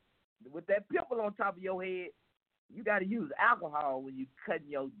 with that pimple on top of your head, you got to use alcohol when you cutting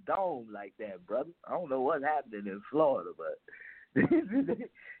your dome like that, brother. I don't know what's happening in Florida, but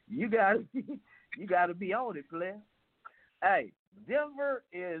you got to be on it, player. Hey, Denver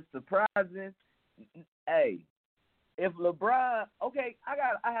is surprising. Hey, if LeBron, okay,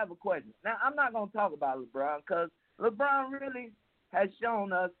 I have a question. Now, I'm not going to talk about LeBron because LeBron really has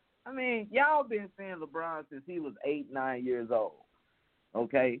shown us, I mean, y'all been seeing LeBron since he was 8, 9 years old,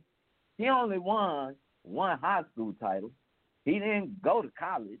 okay? He only won one high school title. He didn't go to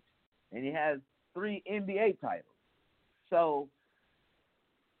college, and he has 3 NBA titles. So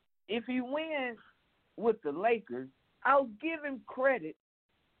if he wins with the Lakers, I'll give him credit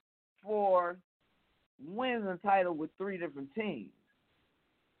for winning a title with 3 different teams.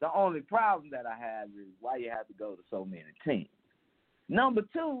 The only problem that I have is why you have to go to so many teams. Number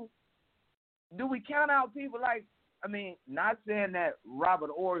 2, do we count out people like, I mean, not saying that Robert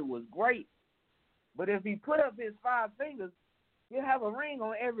Horry was great, but if he put up his 5 fingers, he'll have a ring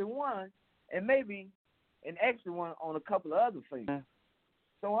on every one and maybe an extra one on a couple of other fingers.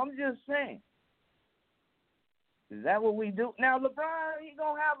 So I'm just saying. Is that what we do? Now, LeBron, he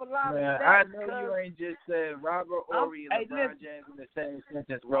going to have a lot of stats. I know you ain't just said Robert Horry and LeBron James in the same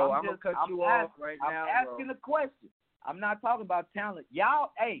sentence, bro. I'm going to cut you off right now, I'm asking a question. I'm not talking about talent.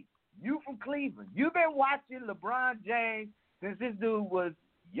 Y'all, hey, you from Cleveland. You've been watching LeBron James since this dude was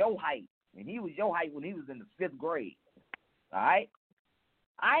your height. And he was your height when he was in the 5th grade. All right?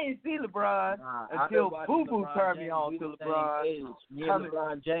 I ain't see LeBron until Boo Boo turned me on to LeBron. Me and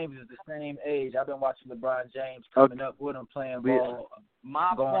LeBron James is the same age. I've been watching LeBron James coming up with him playing ball.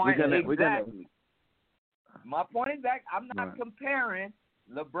 My point exactly. My point exactly. I'm not comparing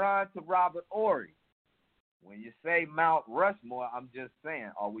LeBron to Robert Horry. When you say Mount Rushmore, I'm just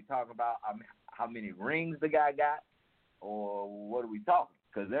saying, are we talking about how many rings the guy got, or what are we talking?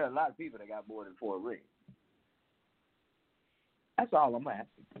 Because there are a lot of people that got more than 4 rings. That's all I'm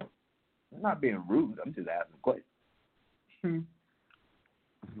asking. I'm not being rude. I'm just asking a question.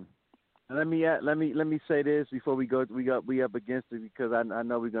 Let me say this before we up against it, because I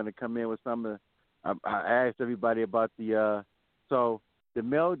know we're going to come in with some of. I asked everybody about the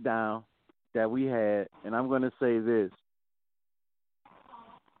meltdown that we had, and I'm going to say this: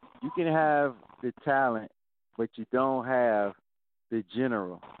 you can have the talent, but you don't have the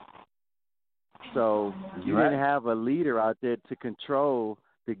general. So you didn't have a leader out there to control.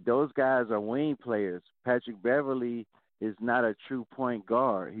 Those guys are wing players. Patrick Beverly is not a true point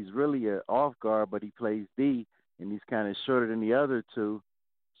guard. He's really an off guard, but he plays D, and he's kind of shorter than the other 2.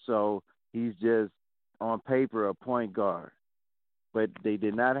 So he's just, on paper, a point guard. But they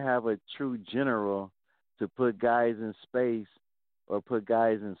did not have a true general to put guys in space or put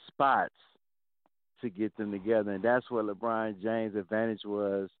guys in spots to get them together. And that's what LeBron James' advantage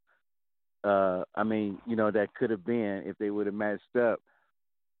was. That could have been if they would have matched up,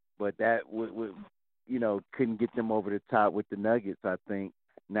 but that would couldn't get them over the top with the Nuggets. I think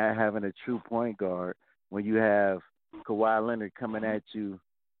not having a true point guard when you have Kawhi Leonard coming at you,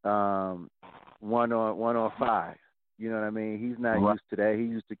 1 on 5. You know what I mean? He's not used to that. He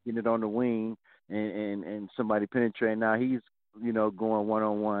used to getting it on the wing and somebody penetrating. Now he's going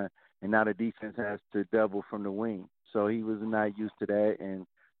 1-on-1, and now the defense has to double from the wing. So he was not used to that, and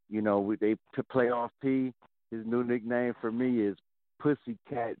they play off P. His new nickname for me is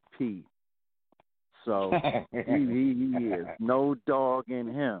Pussycat P. So he is no dog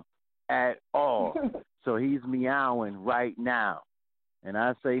in him at all. So he's meowing right now. And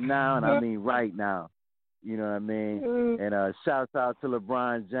I say now, and I mean right now. You know what I mean? And shouts out to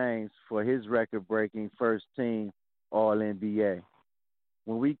LeBron James for his record-breaking first-team All-NBA.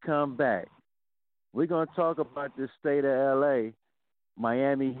 When we come back, we're going to talk about the state of L.A.,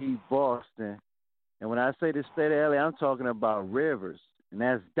 Miami Heat, Boston. And when I say the state of L.A., I'm talking about rivers, and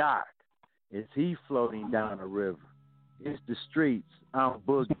that's Doc. It's he floating down a river. It's the streets. I'm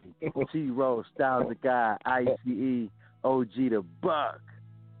Boogie, T-Roll, Styles the Guy, ICE, OG the Buck.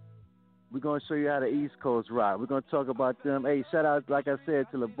 We're going to show you how the East Coast rock. We're going to talk about them. Hey, shout out, like I said,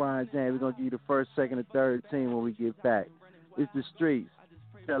 to LeBron James. We're going to give you the first, second, and third team when we get back. It's the streets.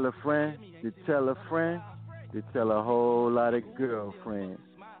 Tell a friend to tell a friend to tell a whole lot of girlfriends.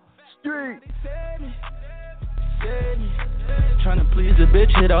 Street. Trying to please a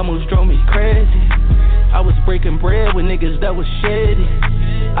bitch, it almost drove me crazy. I was breaking bread with niggas that was shady.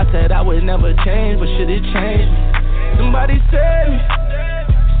 I said I would never change, but shit, it changed me. Somebody save me.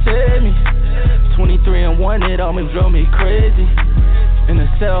 23 and 1, it almost drove me crazy. In the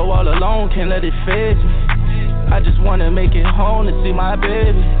cell all alone, can't let it phase me. I just wanna make it home to see my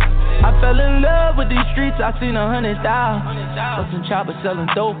baby. I fell in love with these streets, I seen 100,000. Bustin' choppers selling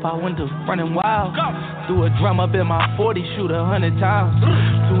dope, I went to running wild. Threw a drum up in my 40, shoot 100 times.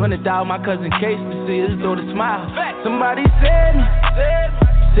 200,000, my cousin Case to see his daughter smile. Somebody save me.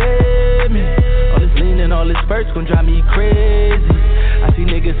 All this lean and all this spurts gon' drive me crazy. I see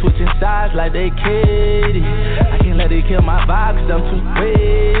niggas switching sides like they Katie. I can't let it kill my vibe cause I'm too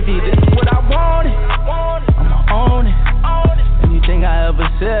wavy. This is what I wanted, I'ma own it. Anything I ever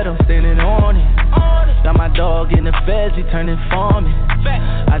said, I'm standing on it. Got my dog in the feds, he turning for me.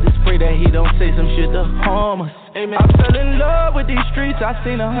 I just pray that he don't say some shit to harm us. I fell in love with these streets, I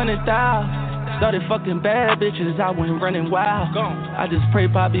seen 100,000. Started fucking bad bitches, I went running wild. I just pray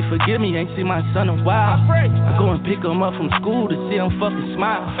Bobby forgive me, ain't seen my son in a while. I go and pick him up from school to see him fucking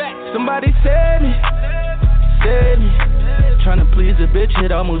smile. Somebody save me. Tryna please a bitch,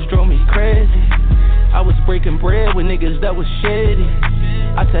 it almost drove me crazy. I was breaking bread with niggas that was shady.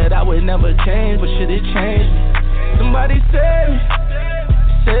 I said I would never change, but shit, it changed me. Somebody save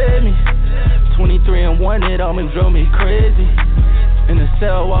me. 23 and 1, it almost drove me crazy. In the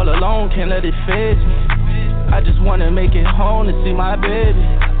cell all alone, can't let it phase me. I just wanna make it home to see my baby.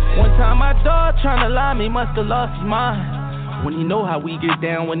 One time my dog tryna lie me, must've lost his mind. When you know how we get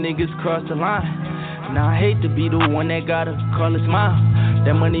down when niggas cross the line. Now I hate to be the one that gotta call his mom.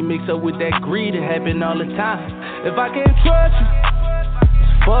 That money mixed up with that greed, it happen all the time. If I can't trust you,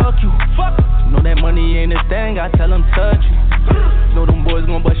 fuck you. Know that money ain't a thing, I tell them touch you. Know them boys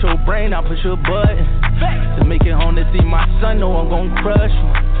gon' bust your brain, I push your button. To make it home to see my son, know I'm gon' crush you.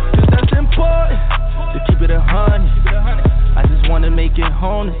 Cause that's important, to keep it 100. I just wanna make it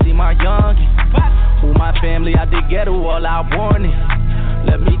home to see my youngin'. Move my family out the ghetto, all I wanted.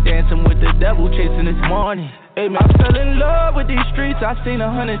 Let me dancing with the devil, chasing this morning. Hey man, I fell in love with these streets, I seen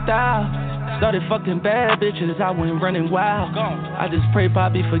 100,000. Started fucking bad bitches, I went running wild. I just pray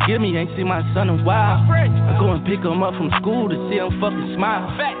Bobby forgive me, ain't seen my son in a while. I go and pick him up from school to see him fucking smile.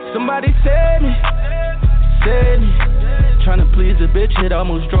 Somebody save me. Tryna please a bitch, it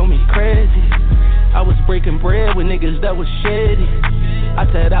almost drove me crazy. I was breaking bread with niggas that was shady. I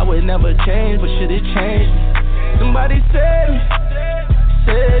said I would never change, but shit, it changed me. Somebody save me.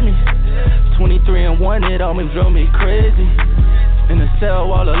 23 and 1, it almost drove me crazy. In the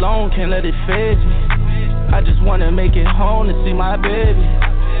cell all alone, can't let it phase me. I just wanna make it home to see my baby.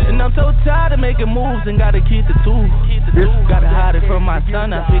 And I'm so tired of making moves and gotta keep the tool. Gotta hide it from my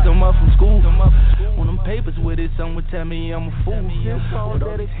son, I pick him up from school. On them papers with it, some would tell me I'm a fool. This song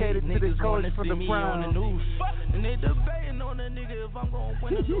dedicated to the coach wanna from see the me on the Browns. news. And they debating on a nigga if I'm gonna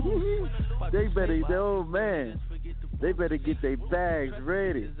win or lose. They better get their bags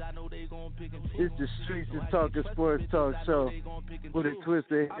ready. It's the Streets is Talking Sports Talk Show with a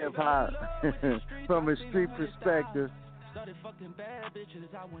twist of hip hop from a street perspective.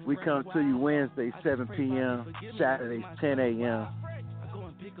 We come to you Wednesday 7 p.m., Saturdays 10 a.m.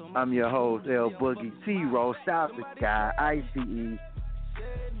 I'm your host El-Boogie, T-Roll, Stop the Guy, ICE,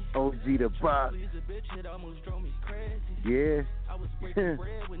 OG the Buck. Yeah.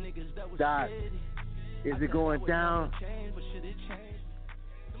 Doc, is it going down?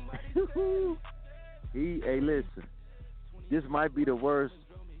 Hey, listen, this might be the worst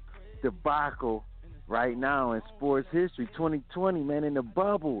debacle right now in sports history. 2020, man, in the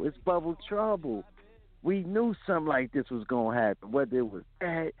bubble. It's bubble trouble. We knew something like this was going to happen, whether it was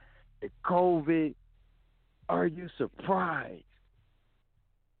that, the COVID. Are you surprised?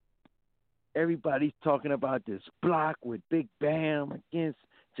 Everybody's talking about this block with Big Bam against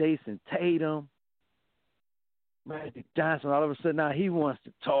Jason Tatum. Magic Johnson, all of a sudden now he wants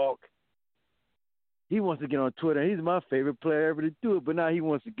to talk. He wants to get on Twitter. He's my favorite player ever to do it, but now he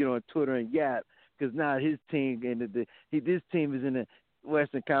wants to get on Twitter and yap because now his team this team is in the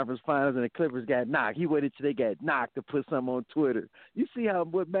Western Conference Finals and the Clippers got knocked. He waited till they got knocked to put something on Twitter. You see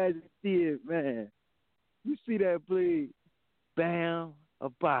what Magic did, man? You see that, please? Bam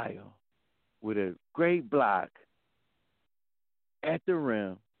Adebayo with a great block at the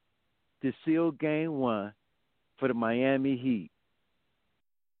rim to seal Game 1 for the Miami Heat.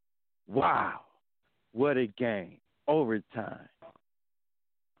 Wow, what a game. Overtime.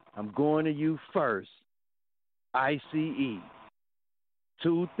 I'm going to you first. ICE.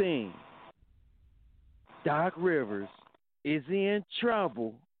 Two things. Doc Rivers is in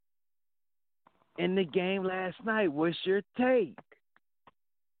trouble in the game last night. What's your take?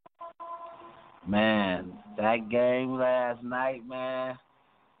 Man, that game last night, man.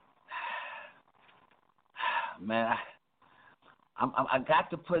 Man, I got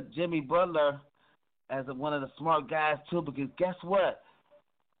to put Jimmy Butler as one of the smart guys too, because guess what?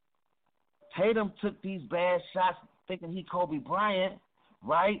 Tatum took these bad shots thinking he Kobe Bryant,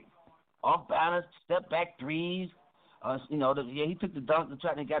 right? Off balance, step back threes. He took the dunk and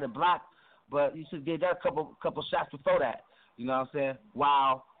tried to get it blocked, but you should get that a couple shots before that. You know what I'm saying?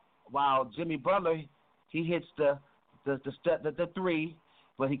 While Jimmy Butler, he hits the three,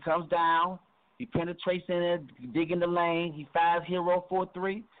 but he comes down, he penetrates in it, dig in the lane, he fires Hero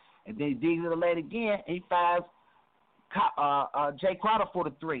 4-3, and then he digs in the lane again, and he fires Jay Crowder for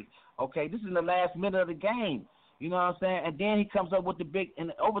the three. Okay, this is in the last minute of the game. You know what I'm saying? And then he comes up with the big,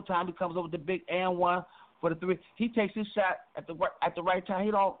 in overtime, he comes up with the big and one for the three. He takes his shot at the right time.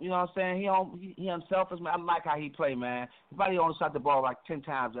 He don't, you know what I'm saying? He unselfish, man. I like how he play, man. He probably only shot the ball like 10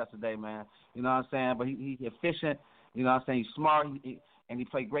 times yesterday, man. You know what I'm saying? But he efficient. You know what I'm saying? He's smart, and he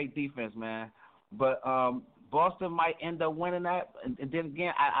played great defense, man. But Boston might end up winning that. And then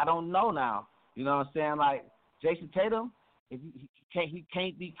again, I don't know now. You know what I'm saying? Like Jason Tatum, if he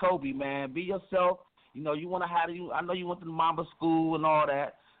can't be Kobe, man. Be yourself. You know, you want to I know you went to the Mamba school and all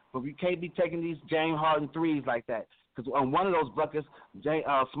that, but you can't be taking these James Harden threes like that. Because on one of those buckets,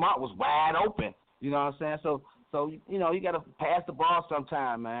 Smart was wide open. You know what I'm saying? So you know, you got to pass the ball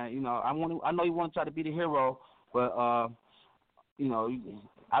sometime, man. You know, I know you want to try to be the hero, but you know,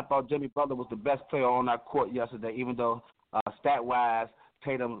 I thought Jimmy Butler was the best player on that court yesterday, even though stat-wise,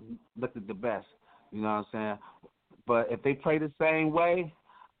 Tatum looked at the best. You know what I'm saying? But if they play the same way,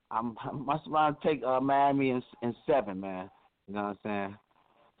 I must want to take Miami in 7, man. You know what I'm saying?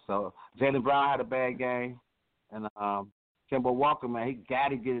 So Jaylen Brown had a bad game, and Kemba Walker, man, he got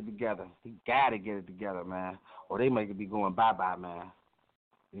to get it together. He got to get it together, man, or they might be going bye-bye, man.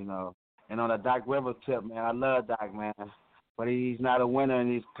 You know. And on the Doc Rivers tip, man, I love Doc, man, but he's not a winner in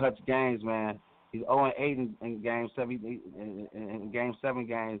these clutch games, man. He's 0-8 in Game 7. In Game 7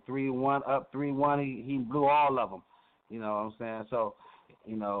 games, 3-1 up, 3-1. He blew all of them. You know what I'm saying? So.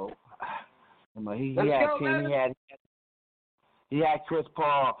 You know, he had Chris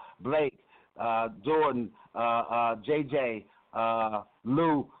Paul, Blake, Jordan, JJ,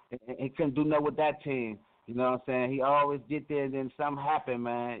 Lou. He couldn't do nothing with that team. You know what I'm saying? He always get there, and then something happened,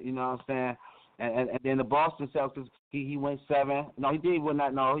 man. You know what I'm saying? And then the Boston Celtics, he went 7. No, he did win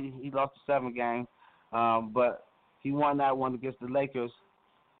that. No, he lost the 7 game, but he won that one against the Lakers.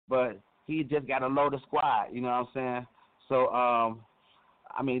 But he just got a loaded squad. You know what I'm saying? So.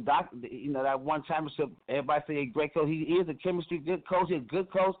 I mean, Doc, you know, that one championship, everybody say he's a great coach. He is a chemistry good coach. He's a good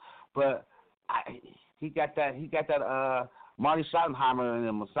coach, but he got that Marty Schottenheimer in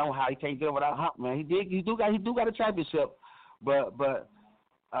him. Somehow he can't get over that hump, man. He do got a championship, but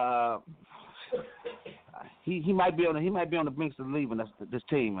he might be on the brink of leaving this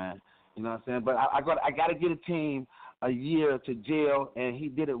team, man. You know what I'm saying? But I got to get a team a year to jail, and he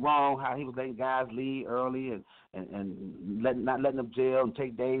did it wrong. How he was letting guys leave early and not letting them jail and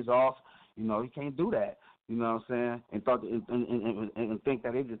take days off. You know, he can't do that. You know what I'm saying? And think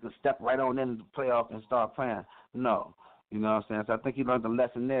that he just step right on into the playoff and start playing. No, you know what I'm saying? So I think he learned a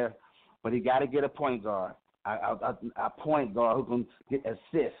lesson there. But he got to get a point guard, a point guard who can get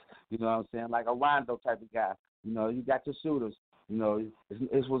assists. You know what I'm saying? Like a Rondo type of guy. You know, you got your shooters. You know,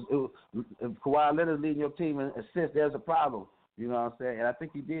 if Kawhi Leonard leading your team in assists, there's a problem. You know what I'm saying? And I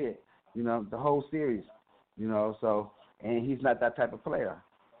think he did. You know, the whole series. You know, so, and he's not that type of player.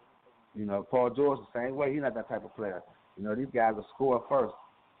 You know, Paul George the same way. He's not that type of player. You know, these guys will score first.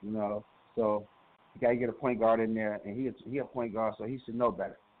 You know, so you got to get a point guard in there, and he a point guard, so he should know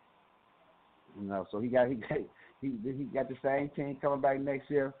better. You know, so he got the same team coming back next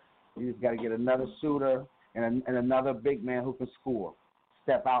year. He just got to get another shooter and another big man who can score,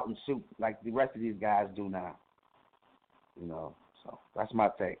 step out and shoot like the rest of these guys do now. You know, so that's my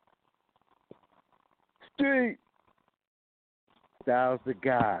take. Street. Styles the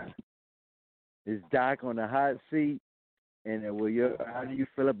guy. Is Doc on the hot seat? And how do you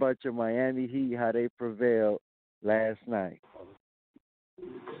feel about your Miami Heat, how they prevailed last night?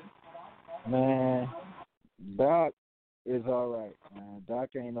 Man, Doc is all right, man. Doc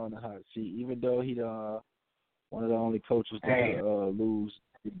ain't on the hot seat, even though he one of the only coaches to lose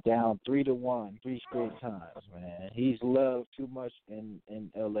down 3-1, 3 straight times, man. He's loved too much in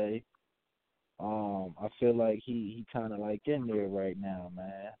LA. I feel like he kind of like in there right now,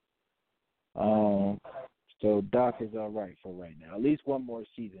 man. So Doc is all right for right now. At least one more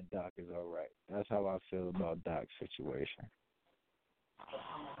season, Doc is all right. That's how I feel about Doc's situation.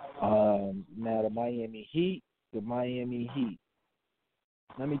 Now the Miami Heat. Let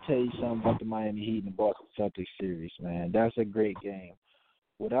me tell you something about the Miami Heat and the Boston Celtics series, man. That's a great game.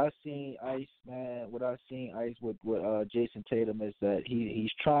 What I seen Ice with Jason Tatum is that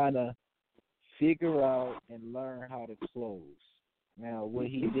he's trying to figure out and learn how to close. Now, what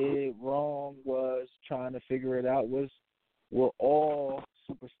he did wrong was trying to figure it out was what all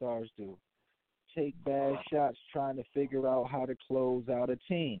superstars do. Take bad shots trying to figure out how to close out a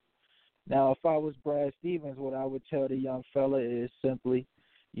team. Now, if I was Brad Stevens, what I would tell the young fella is simply,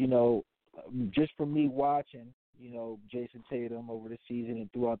 just from me watching, Jason Tatum over the season and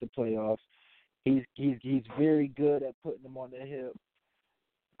throughout the playoffs, he's very good at putting them on the hip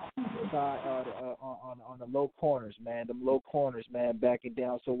side on the low corners, man. Them low corners, man, backing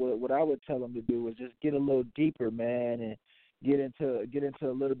down. So what I would tell him to do is just get a little deeper, man, and get into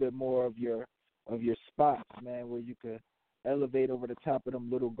a little bit more of your spots, man, where you could elevate over the top of them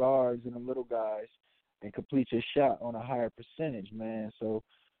little guards and them little guys and complete your shot on a higher percentage, man. So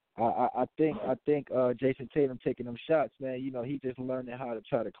I think Jason Tatum taking them shots, man, he just learning how to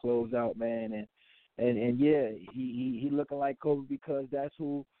try to close out, man, and yeah, he looking like Kobe because that's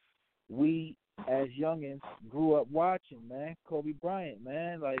who we as youngins grew up watching, man. Kobe Bryant,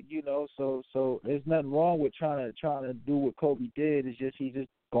 man, so there's nothing wrong with trying to do what Kobe did. It's just he's just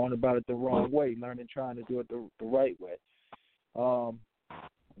going about it the wrong way, trying to do it the right way.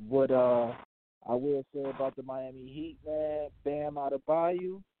 What I will say about the Miami Heat, man, Bam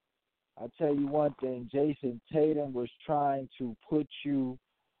Adebayo, I tell you one thing, Jason Tatum was trying to put you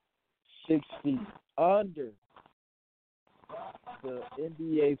 6 feet under the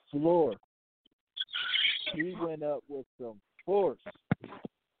NBA floor. He went up with some force.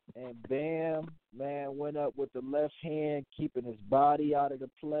 And Bam, man, went up with the left hand, keeping his body out of the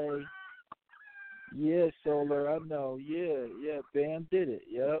play. Yeah, Solar, I know. Yeah, Bam did it.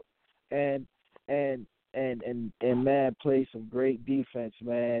 Yep. And man, played some great defense,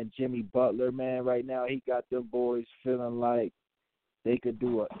 man. Jimmy Butler, man, right now he got them boys feeling like they could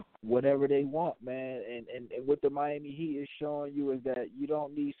do whatever they want, man. And what the Miami Heat is showing you is that you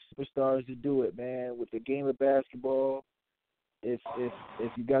don't need superstars to do it, man. With the game of basketball, if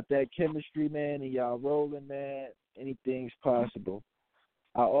you got that chemistry, man, and y'all rolling, man, anything's possible.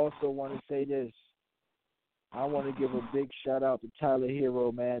 I also want to say this. I want to give a big shout out to Tyler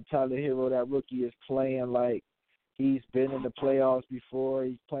Hero, man. Tyler Hero, that rookie, is playing like he's been in the playoffs before.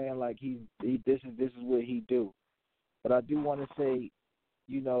 He's playing like this is what he do. But I do want to say,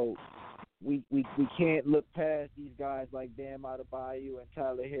 we can't look past these guys like Bam Adebayo and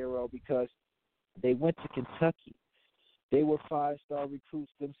Tyler Hero because they went to Kentucky. They were 5-star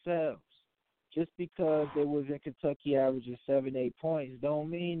recruits themselves. Just because they was in Kentucky averaging 7-8 points don't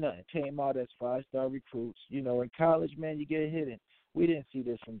mean nothing. Came out as 5-star recruits. In college, man, you get hidden. We didn't see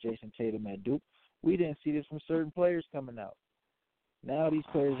this from Jason Tatum at Duke. We didn't see this from certain players coming out. Now these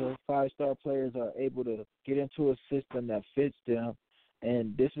players are 5-star players are able to get into a system that fits them,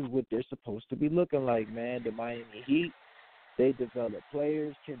 and this is what they're supposed to be looking like, man. The Miami Heat, they develop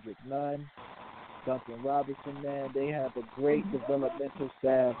players. Kendrick Nunn, Duncan Robinson, man, they have a great developmental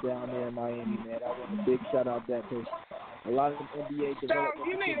staff down there in Miami, man. I want a big shout out that because a lot of them NBA development.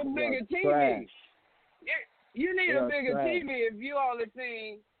 You need a bigger TV. You need a bigger TV if you all have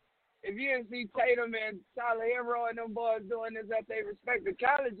seen. If you didn't see Tatum and Tyler Hero and them boys doing this at their respective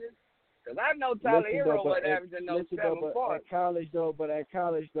colleges, because I know Tyler Hero wasn't averaging no 7 points. At college though,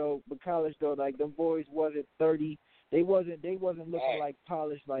 like them boys wasn't 30. They wasn't looking like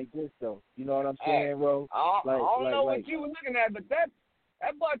polished like this though. You know what I'm saying, bro? I don't know what you were looking at, but that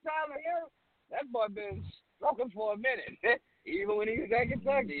boy Tyler Hero, that boy been stroking for a minute. Even when he was at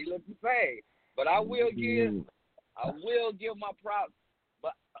Kentucky, he looked the same. But I will give my props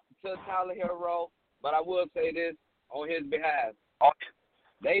to Tyler Hero, but I will say this on his behalf.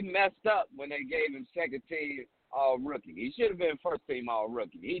 They messed up when they gave him second team all-rookie. He should have been first team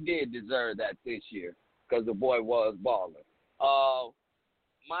all-rookie. He did deserve that this year because the boy was balling.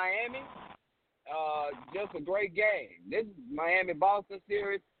 Miami, just a great game. This Miami-Boston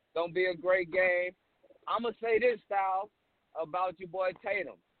series going to be a great game. I'm going to say this, Styles, about your boy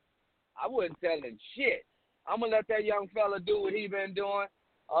Tatum. I wouldn't tell him shit. I'm going to let that young fella do what he been doing.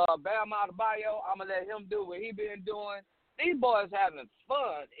 Bam Adebayo, I'm going to let him do what he been doing. These boys having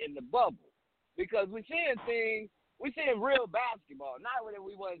fun in the bubble because we're seeing things we seeing real basketball. Not when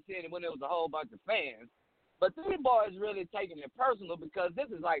we wasn't seeing it when it was a whole bunch of fans. But these boys really taking it personal because this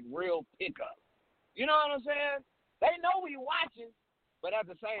is like real pickup. You know what I'm saying? They know we watching, but at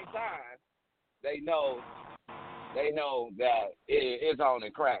the same time, they know that it's on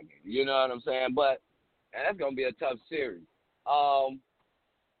and cracking. You know what I'm saying? But and that's gonna be a tough series.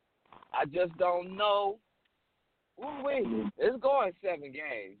 I just don't know who wins. It's going 7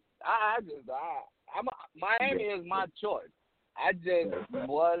 games. Miami is my choice.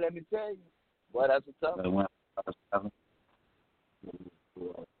 Boy, let me tell you, boy, that's a tough one.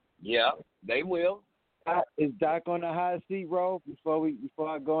 Yeah, they will. Is Doc on the hot seat, bro? Before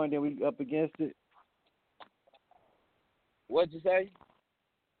I go and then we up against it. What'd you say?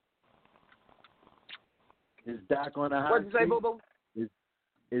 Is Doc on the hot seat? What'd you say, Boo Boo?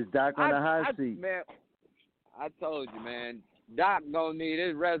 Is Doc on the hot seat? Man, I told you, man. Doc gonna need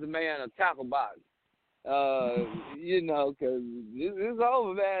his resume and a tackle box. You know, 'cause it's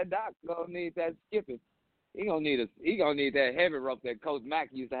over, man. Doc gonna need that skipping. He gonna need that heavy rope that Coach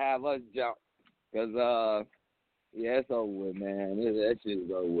Mack used to have us jump. 'Cause yeah, it's over with, man. That shit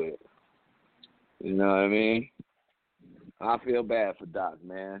is over with. You know what I mean? I feel bad for Doc,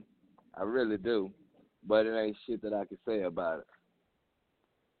 man. I really do. But it ain't shit that I can say about it.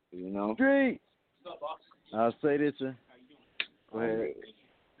 You know? Street. I'll say this. Go ahead.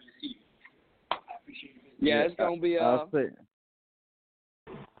 Yeah, it's gonna be. I'll say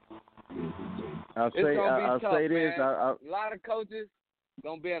this. A lot of coaches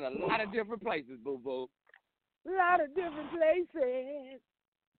gonna be in a lot of different places, Boo Boo. A lot of different places.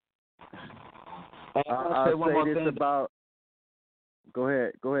 I'll say this about. Go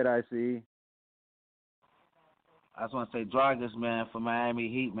ahead, ICE. I just want to say Dragic, man, for Miami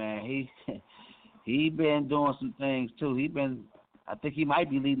Heat, man. He been doing some things too. I think he might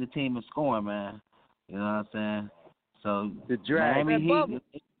be leading the team in scoring, man. You know what I'm saying? So the Miami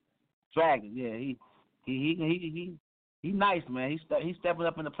Heat, Dragic, yeah, he nice, man. He's stepping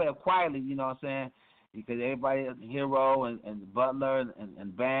up in the playoff quietly. You know what I'm saying? Because everybody, Hero and Butler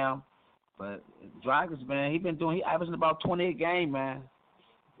and Bam, but Dragic, man, he averaging about 28 games, man.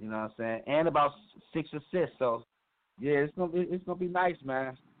 You know what I'm saying? And about 6 assists. So yeah, it's gonna be nice,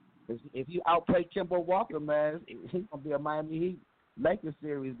 man. If you outplay Kemba Walker, man, it's gonna be a Miami Heat Lakers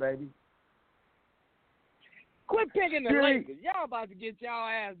series, baby. Quit picking the Lakers. Y'all about to get y'all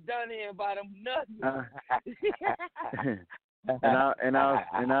ass done in by them nuts.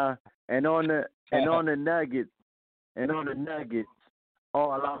 And on the Nuggets,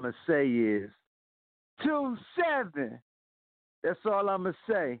 all I'ma say is 2-7. That's all I'ma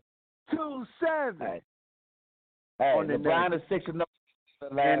say. 2-7. Hey, on the LeBron is 6-0 the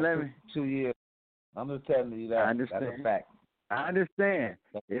last 2 years. I'm just telling you that. I understand. That's a fact. I understand.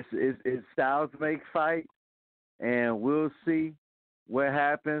 It's styles make fight, and we'll see what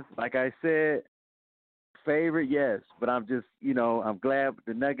happens. Like I said, favorite, yes, but I'm just, I'm glad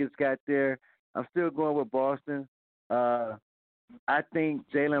the Nuggets got there. I'm still going with Boston. I think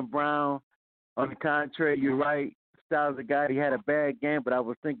Jaylen Brown, on the contrary, you're right. Styles a guy, he had a bad game, but I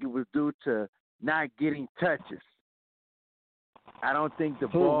was thinking it was due to not getting touches. I don't think the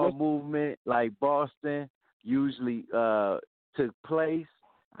ball movement like Boston usually took place.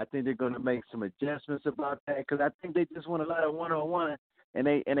 I think they're going to make some adjustments about that because I think they just want a lot of one-on-one, and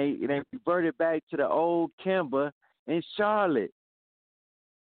they reverted back to the old Kemba in Charlotte.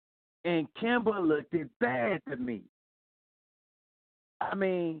 And Kemba looked it bad to me. I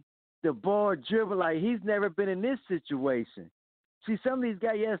mean, the ball dribble like he's never been in this situation. See, some of these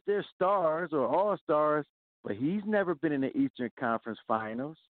guys, yes, they're stars or all-stars, but he's never been in the Eastern Conference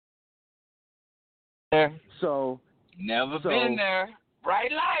Finals. So never been there.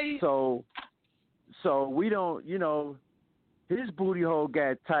 Bright light. So we don't, his booty hole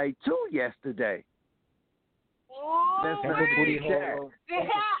got tight too yesterday. Timber booty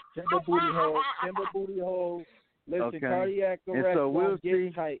hole. Listen, Okay. Cardiac arrest so we'll don't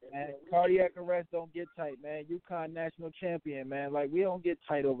get tight, man. Cardiac arrest don't get tight, man. UConn national champion, man. Like, we don't get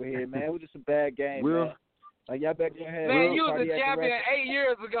tight over here, man. It was just a bad game, man. Like, y'all better go ahead. Man, you was a champion 8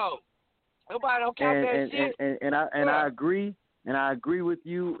 years ago. Nobody don't count that shit. And I agree. And I agree with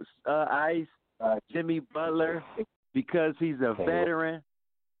you, Ice, Jimmy Butler, because he's a veteran.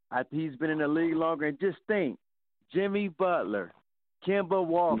 He's been in the league longer. And just think, Jimmy Butler, Kemba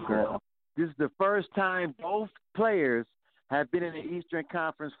Walker, this is the first time both players have been in the Eastern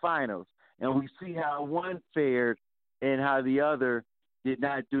Conference Finals. And we see how one fared and how the other did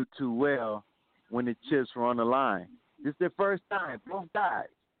not do too well when the chips were on the line. This is the first time, both guys.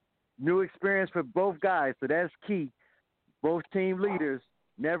 New experience for both guys, so that's key. Both team leaders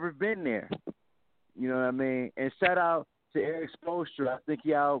never been there. You know what I mean? And shout out to Eric Spoelstra. I think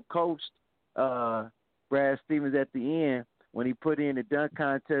he out-coached Brad Stevens at the end when he put in the dunk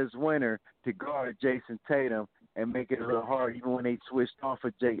contest winner to guard Jason Tatum and make it a little hard even when they switched off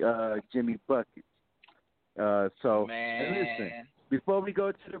of Jimmy Buckets. So, and listen, before we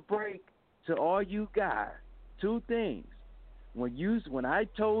go to the break, to all you guys, two things. When I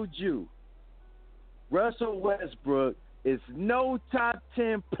told you Russell Westbrook is no top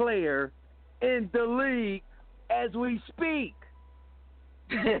 10 player in the league as we speak.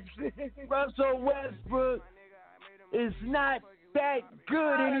 Russell Westbrook is not that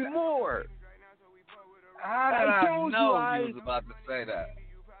good anymore. How did I know you was about to say that?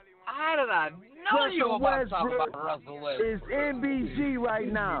 How did I know you were about to talk about Russell Westbrook? Is NBG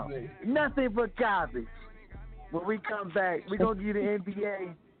right now. Nothing but garbage. When we come back, we're going to give you the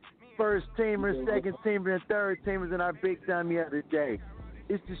NBA first teamers, second teamers, and third teamers in our big time the other day.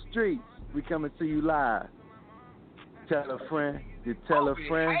 It's the streets. We coming to you live. Tell a friend, you tell a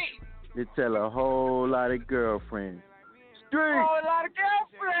friend, you tell a whole lot of girlfriends. Streets. A whole lot of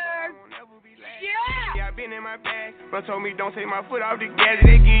girlfriends. Yeah, I been in my bag. Bro told me don't take my foot off the gas.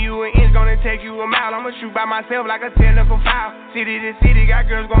 They give you an inch, gonna take you a mile. I'ma shoot by myself like a technical foul. City to city, got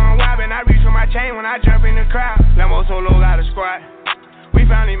girls going wild, and I reach for my chain when I jump in the crowd. Lambo solo got a squad. We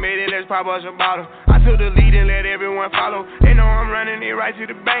finally made it, let's pop us a bottle. I took the lead and let everyone follow. They know I'm running it right to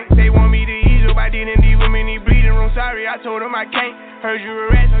the bank. They want me to ease up, I didn't leave them in the bleeding room. Sorry, I told them I can't. Heard you a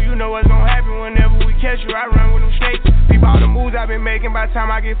rat, so you know what's gonna happen whenever we catch you. I run with them snakes. Peep all the moves I've been making. By the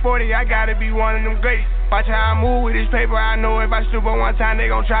time I get 40, I gotta be one of them greats. Watch how I move with this paper. I know if I stoop on one time, they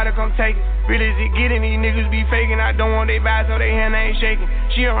gon' try to come take it. Really, is it getting? These niggas be faking. I don't want they vibes, so they hand ain't shaking.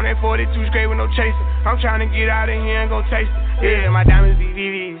 She on that 42 straight with no chaser. I'm trying to get out of here and go taste it. Yeah, my diamonds be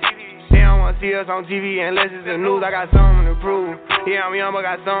VVs. They don't wanna see us on TV unless it's the news. I got something to prove. Yeah, I'm young, but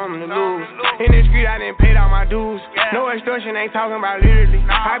got something to lose. In the street, I didn't pay all my dues. No extortion, ain't talking about literally.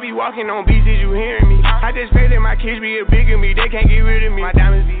 I be walking on beats, is you hearing me? I just pray that my kids be a bigger me. They can't get rid of me. My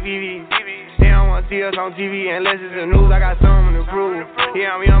diamonds be VVs. They don't wanna see us on TV unless it's the news. I got something to prove.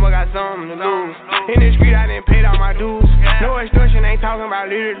 Yeah, I'm young, but got something to lose. In the street, I didn't pay all my dues. No extortion, ain't talking about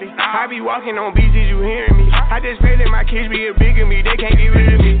literally. I be walking on beats, is you hearing me? I just pray that my kids be a bigger me. They can't get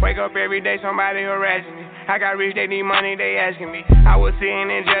rid of me. Wake up every day, somebody harassing me. I got rich, they need money, they asking me. I was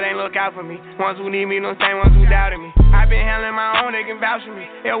sitting in jail, they look out for me. Ones who need me, no same ones who doubted me. I been handling my own, they can vouch for me.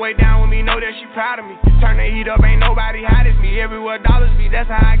 They'll way down with me, know that she proud of me. Turn the heat up, ain't nobody hot as me. Everywhere dollars be, that's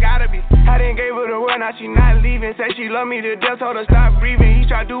how I gotta be. I didn't gave her the word, now she not leaving. Said she love me to death, told her stop breathing. He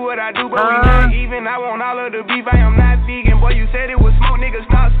try to do what I do, but we not even. I want all of the beef, I am not vegan. Boy, you said it was smoke, nigga,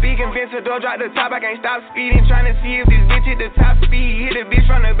 stop speaking. Vincent door drop the top, I can't stop speeding. Trying to see if this bitch hit the top speed. Hit the bitch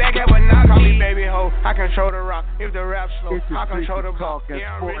from the back, have a knock. Call me baby ho, I control the rock. If the rap slow, I control the talk and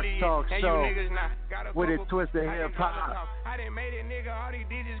yeah, sports really talk and show you niggas not. With a twist of hip hop. I done made it, nigga. All these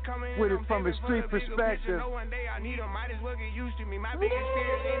digits coming with it from a street perspective. No one day I need them. Might as well get used to me. My biggest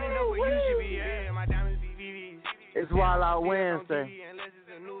fear is ending up what used to be. Yeah, my diamonds be VVs. It's Wild Out Wednesday.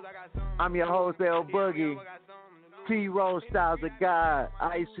 I'm your host, El-Boogie. T-Roll Styles of God,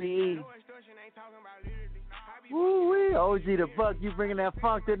 ICE. Woo-wee, OG the Buck, you bringing that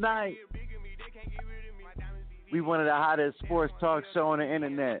funk tonight. We one of the hottest sports talk show on the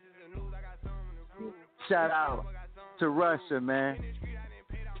internet. Shout out to Russia, man.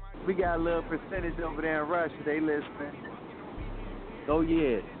 We got a little percentage over there in Russia. They listening. Oh,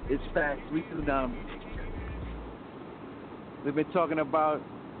 yeah. It's facts. We do numbers. We've been talking about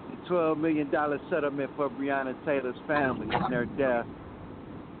the $12 million settlement for Breonna Taylor's family and their death.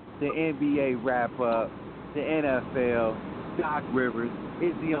 The NBA wrap-up. The NFL. Doc Rivers.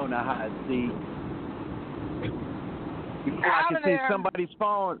 Is he on the hot seat? Before I can see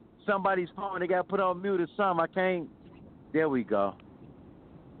somebody's phone, they got put on mute or something. I can't. There we go.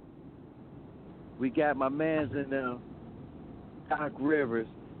 We got my mans in there, Doc Rivers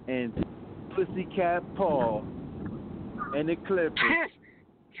and Pussycat Paul and the Clippers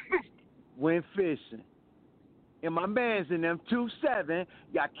went fishing. And my mans in them 2-7,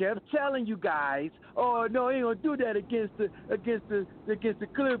 y'all kept telling you guys, oh no, he ain't gonna do that against the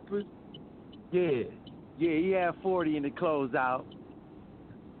Clippers. Yeah, he had 40 in the closeout.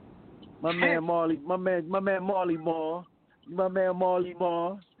 My man Marley Moore,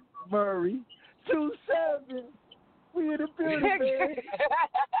 Murray, 2-7. We in the building, man.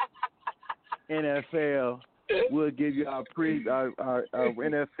 NFL, we'll give you our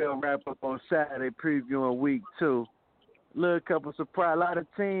NFL wrap up on Saturday, previewing week 2. Little couple surprise, a lot of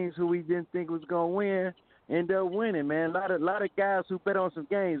teams who we didn't think was gonna win end up winning, man. A lot of guys who bet on some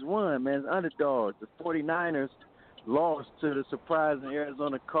games won, man. Underdogs. The 49ers lost to the surprising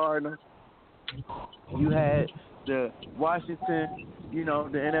Arizona Cardinals. You had the Washington, the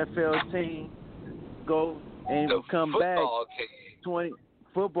NFL team go and come back.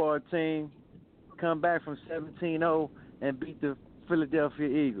 Football team come back from 17-0 and beat the Philadelphia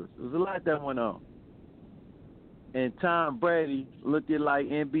Eagles. There was a lot that went on. And Tom Brady looked at like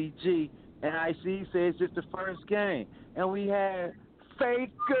MBG, and IC said it's just the first game. And we had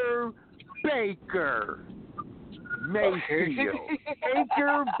Faker Baker Mayfield.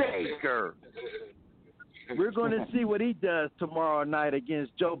 Faker Baker. We're going to see what he does tomorrow night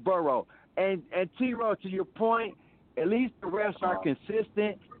against Joe Burrow. And T-Row, to your point, at least the refs are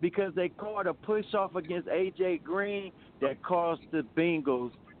consistent because they called a push-off against A.J. Green that cost the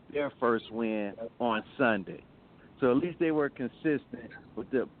Bengals their first win on Sunday. So at least they were consistent with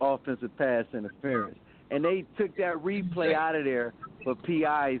the offensive pass interference. And they took that replay out of there for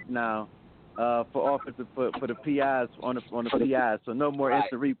PIs now, for the PIs on the PIs. So no more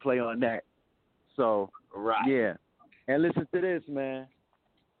instant replay on that. So, yeah. And listen to this, man.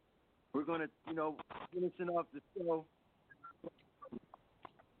 We're going to, finishing off the show,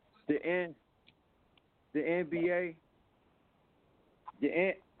 the NBA,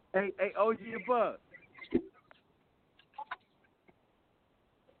 hey, OG the Bug.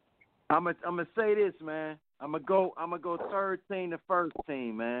 I'm gonna say this, man. I'm gonna go third team to first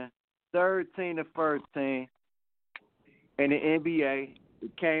team, man. Third team to first team in the NBA.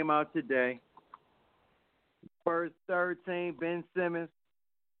 It came out today. Third team, Ben Simmons.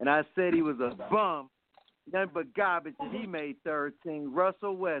 And I said he was a bum. Nothing but garbage. And he made third team.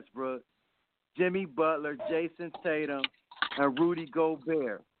 Russell Westbrook, Jimmy Butler, Jason Tatum, and Rudy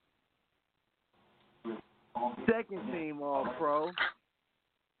Gobert. Second team All-Pro,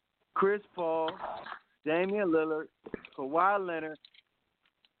 Chris Paul, Damian Lillard, Kawhi Leonard,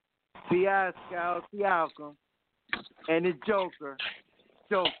 Pascal Siakam, and the Joker,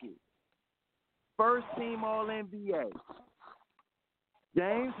 Jokic. First team All-NBA.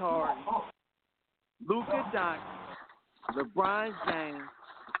 James Harden, Luka Doncic, LeBron James,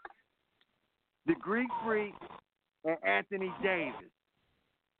 the Greek Freak, and Anthony Davis.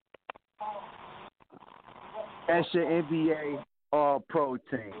 That's your NBA All-Pro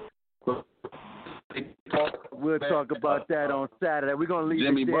team. We'll talk about that on Saturday. We're going to leave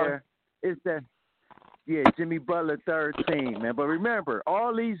Jimmy it there. It's that. Yeah, Jimmy Butler, third team, man. But remember,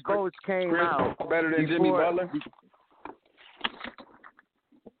 all these votes came out better than Jimmy Butler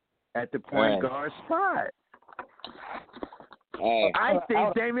at the point guard spot. I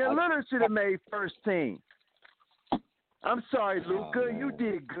think Damian Lillard should have made first team. I'm sorry, Luka, you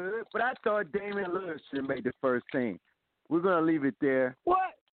did good, but I thought Damian Lillard should have made the first team. We're gonna leave it there.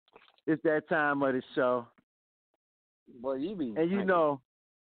 What? It's that time of the show. Boy, you be and you know.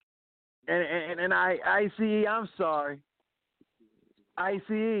 And ICE, I'm sorry. ICE,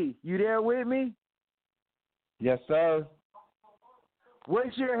 you there with me? Yes, sir.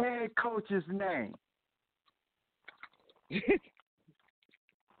 What's your head coach's name?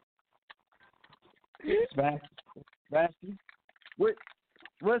 Sebastian.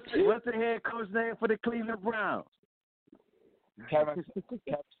 What's the head coach's name for the Cleveland Browns?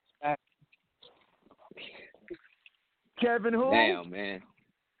 Kevin who? Damn, man.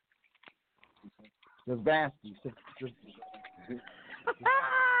 Sebastian.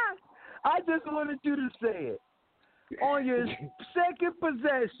 I just wanted you to say it. On your second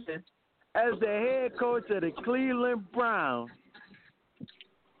possession as the head coach of the Cleveland Browns,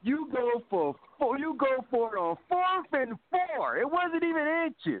 you go for it on 4th and 4. It wasn't even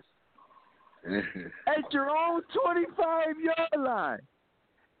inches. At your own 25-yard line.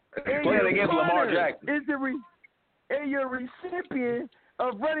 Playing against Lamar Jackson. And your recipient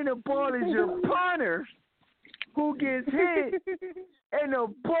of running the ball is your punter who gets hit and the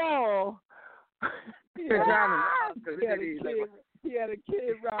ball he had a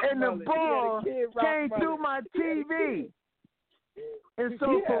kid rock and the ball came through my TV. And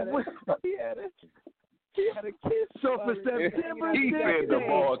so he had a kid. So for September 16th, he said the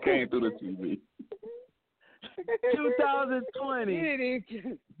ball came through the TV. 2020,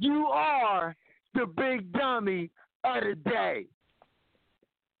 you are the big dummy of the day.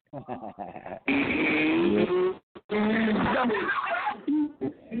 Big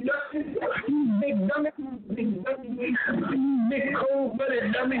dummy, big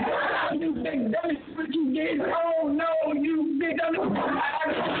cold-blooded dummy. You big dummy, what you did? Oh no, you big dummy.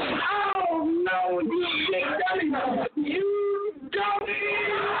 Oh no, you big dummy. You dummy.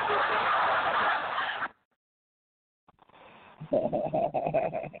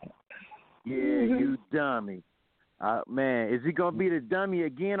 Yeah, you dummy. Man, is he going to be the dummy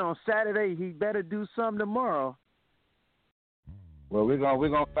again on Saturday? He better do something tomorrow. Well, we're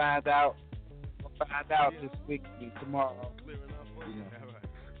gonna find out find out this week, tomorrow.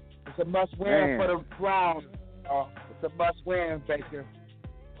 It's a must-win for the Browns. It's a must-win, Baker.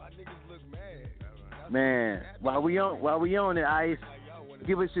 Man, while we on it, Ice,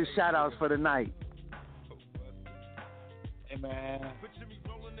 give us your shout-outs for the night. Hey, man.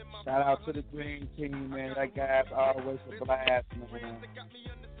 Shout out to the Green Team, man. That guy's always a blast, man.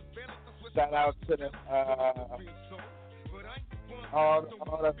 Shout out to the all the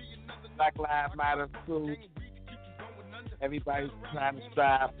Black Lives Matter crew. Everybody's trying to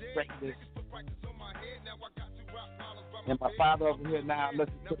strive to break this. And my father over here now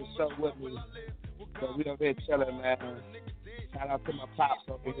listens to the show with me. So we over here chilling, man. Shout out to my pops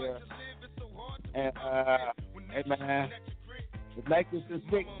over here. And hey, man, the Lakers is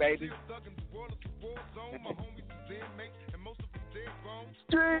big, baby.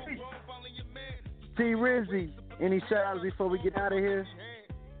 Street. T. Rizzy, any shout-outs before we get out of here?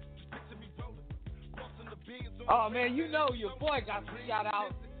 Oh, man, you know your boy got some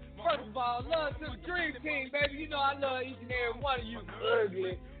shout-outs. First of all, love to the Dream Team, baby. You know I love each and every one of you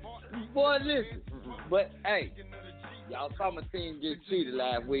ugly. Boy, listen. But, hey, y'all saw my team get cheated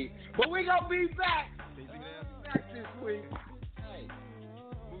last week. But we going to be back. This week. Hey,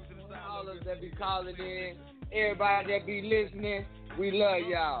 all of us that be calling in, everybody that be listening, we love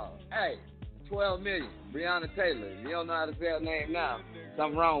y'all. Hey, 12 million, Breonna Taylor. If you don't know how to say her name now,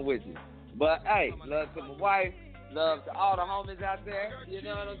 something wrong with you. But, hey, love to my wife, love to all the homies out there, you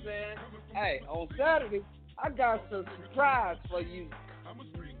know what I'm saying? Hey, on Saturday, I got some surprise for you,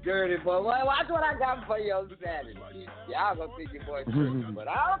 dirty boy. Watch what I got for you on Saturday. Y'all gonna think your boy tripping, but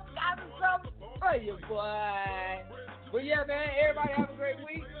I got something for you, boy. But yeah, man, everybody have a great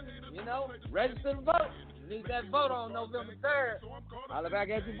week. You know, register to vote. Need that vote on November 3rd. Holla back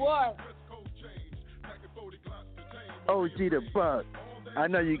at your boy. OG the Buck. I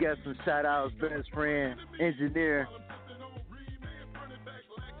know you got some shout-outs, best friend, engineer.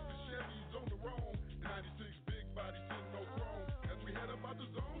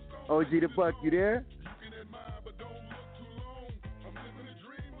 OG the Buck, you there?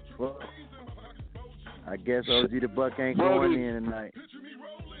 Well, I guess OG the Buck ain't going in tonight.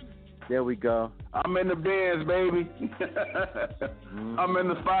 There we go. I'm in the Benz, baby. I'm in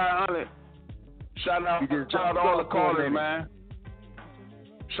the 500. Shout out to all the callers, man.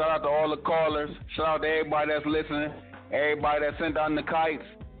 Shout out to all the callers. Shout out to everybody that's listening. Everybody that sent down the kites.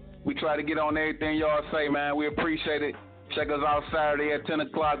 We try to get on everything y'all say, man. We appreciate it. Check us out Saturday at 10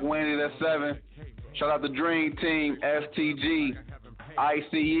 o'clock, Wednesday at 7. Shout out to Dream Team, STG,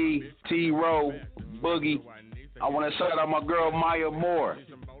 ICE, T-Row, Boogie. I want to shout out my girl Maya Moore.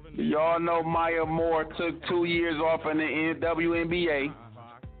 Y'all know Maya Moore took 2 years off in the WNBA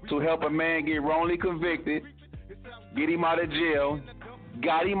to help a man get wrongly convicted, get him out of jail,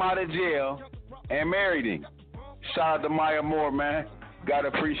 got him out of jail, and married him. Shout out to Maya Moore, man. Gotta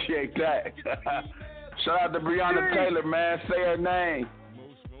appreciate that. Shout out to Breonna Taylor, man. Say her name.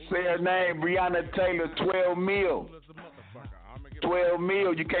 Say her name, Breonna Taylor, 12 mil. 12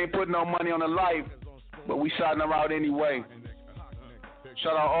 mil. You can't put no money on her life, but we shouting her out anyway.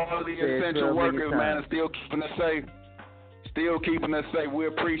 Shout out all the essential workers, man, and still keeping us safe. Still keeping us safe. We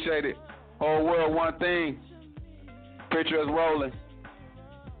appreciate it. Whole world, one thing. Picture is rolling.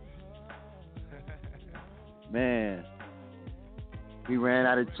 Man, we ran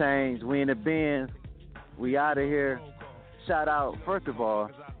out of change. We in the Benz. We out of here. Shout out, first of all,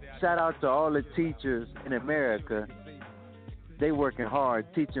 shout out to all the teachers in America. They working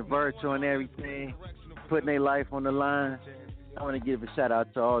hard, teaching virtual and everything, putting their life on the line. I want to give a shout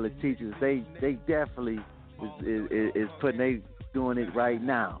out to all the teachers. They definitely is doing it right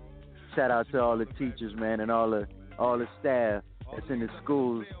now. Shout out to all the teachers, man, and all the staff that's in the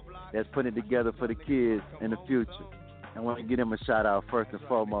schools that's putting it together for the kids in the future. I want to give them a shout out first and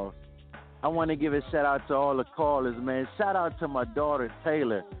foremost. I want to give a shout out to all the callers, man. Shout out to my daughter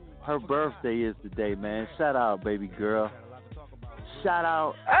Taylor. Her birthday is today, man. Shout out, baby girl. Shout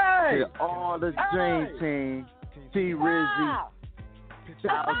out to all the Dream Team. T. Rizzy,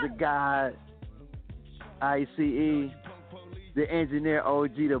 Shout out to God, ICE, the engineer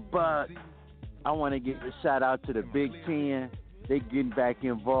OG the Buck. I want to give a shout out to the Big Ten. They getting back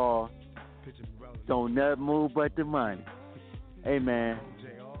involved. Don't nothing move but the money. Hey man,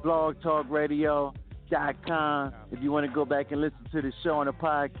 blogtalkradio.com. If you want to go back and listen to the show on the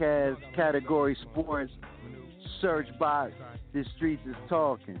podcast, category sports, search box, the streets is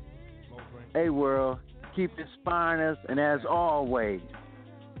talking. Hey world, keep inspiring us, and as always,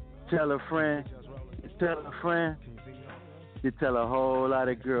 tell a friend, tell a friend, you tell a whole lot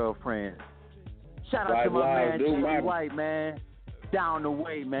of girlfriends. Shout out to my man, Jimmy White, man. down the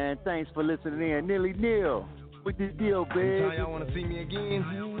way, man. Thanks for listening in. Nearly Neil, with the deal, babe. Anytime y'all want to see me again,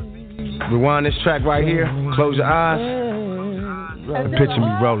 rewind this track right here. Close your eyes. Picture me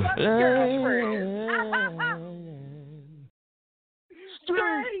rolling.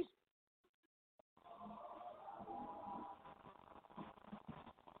 Street.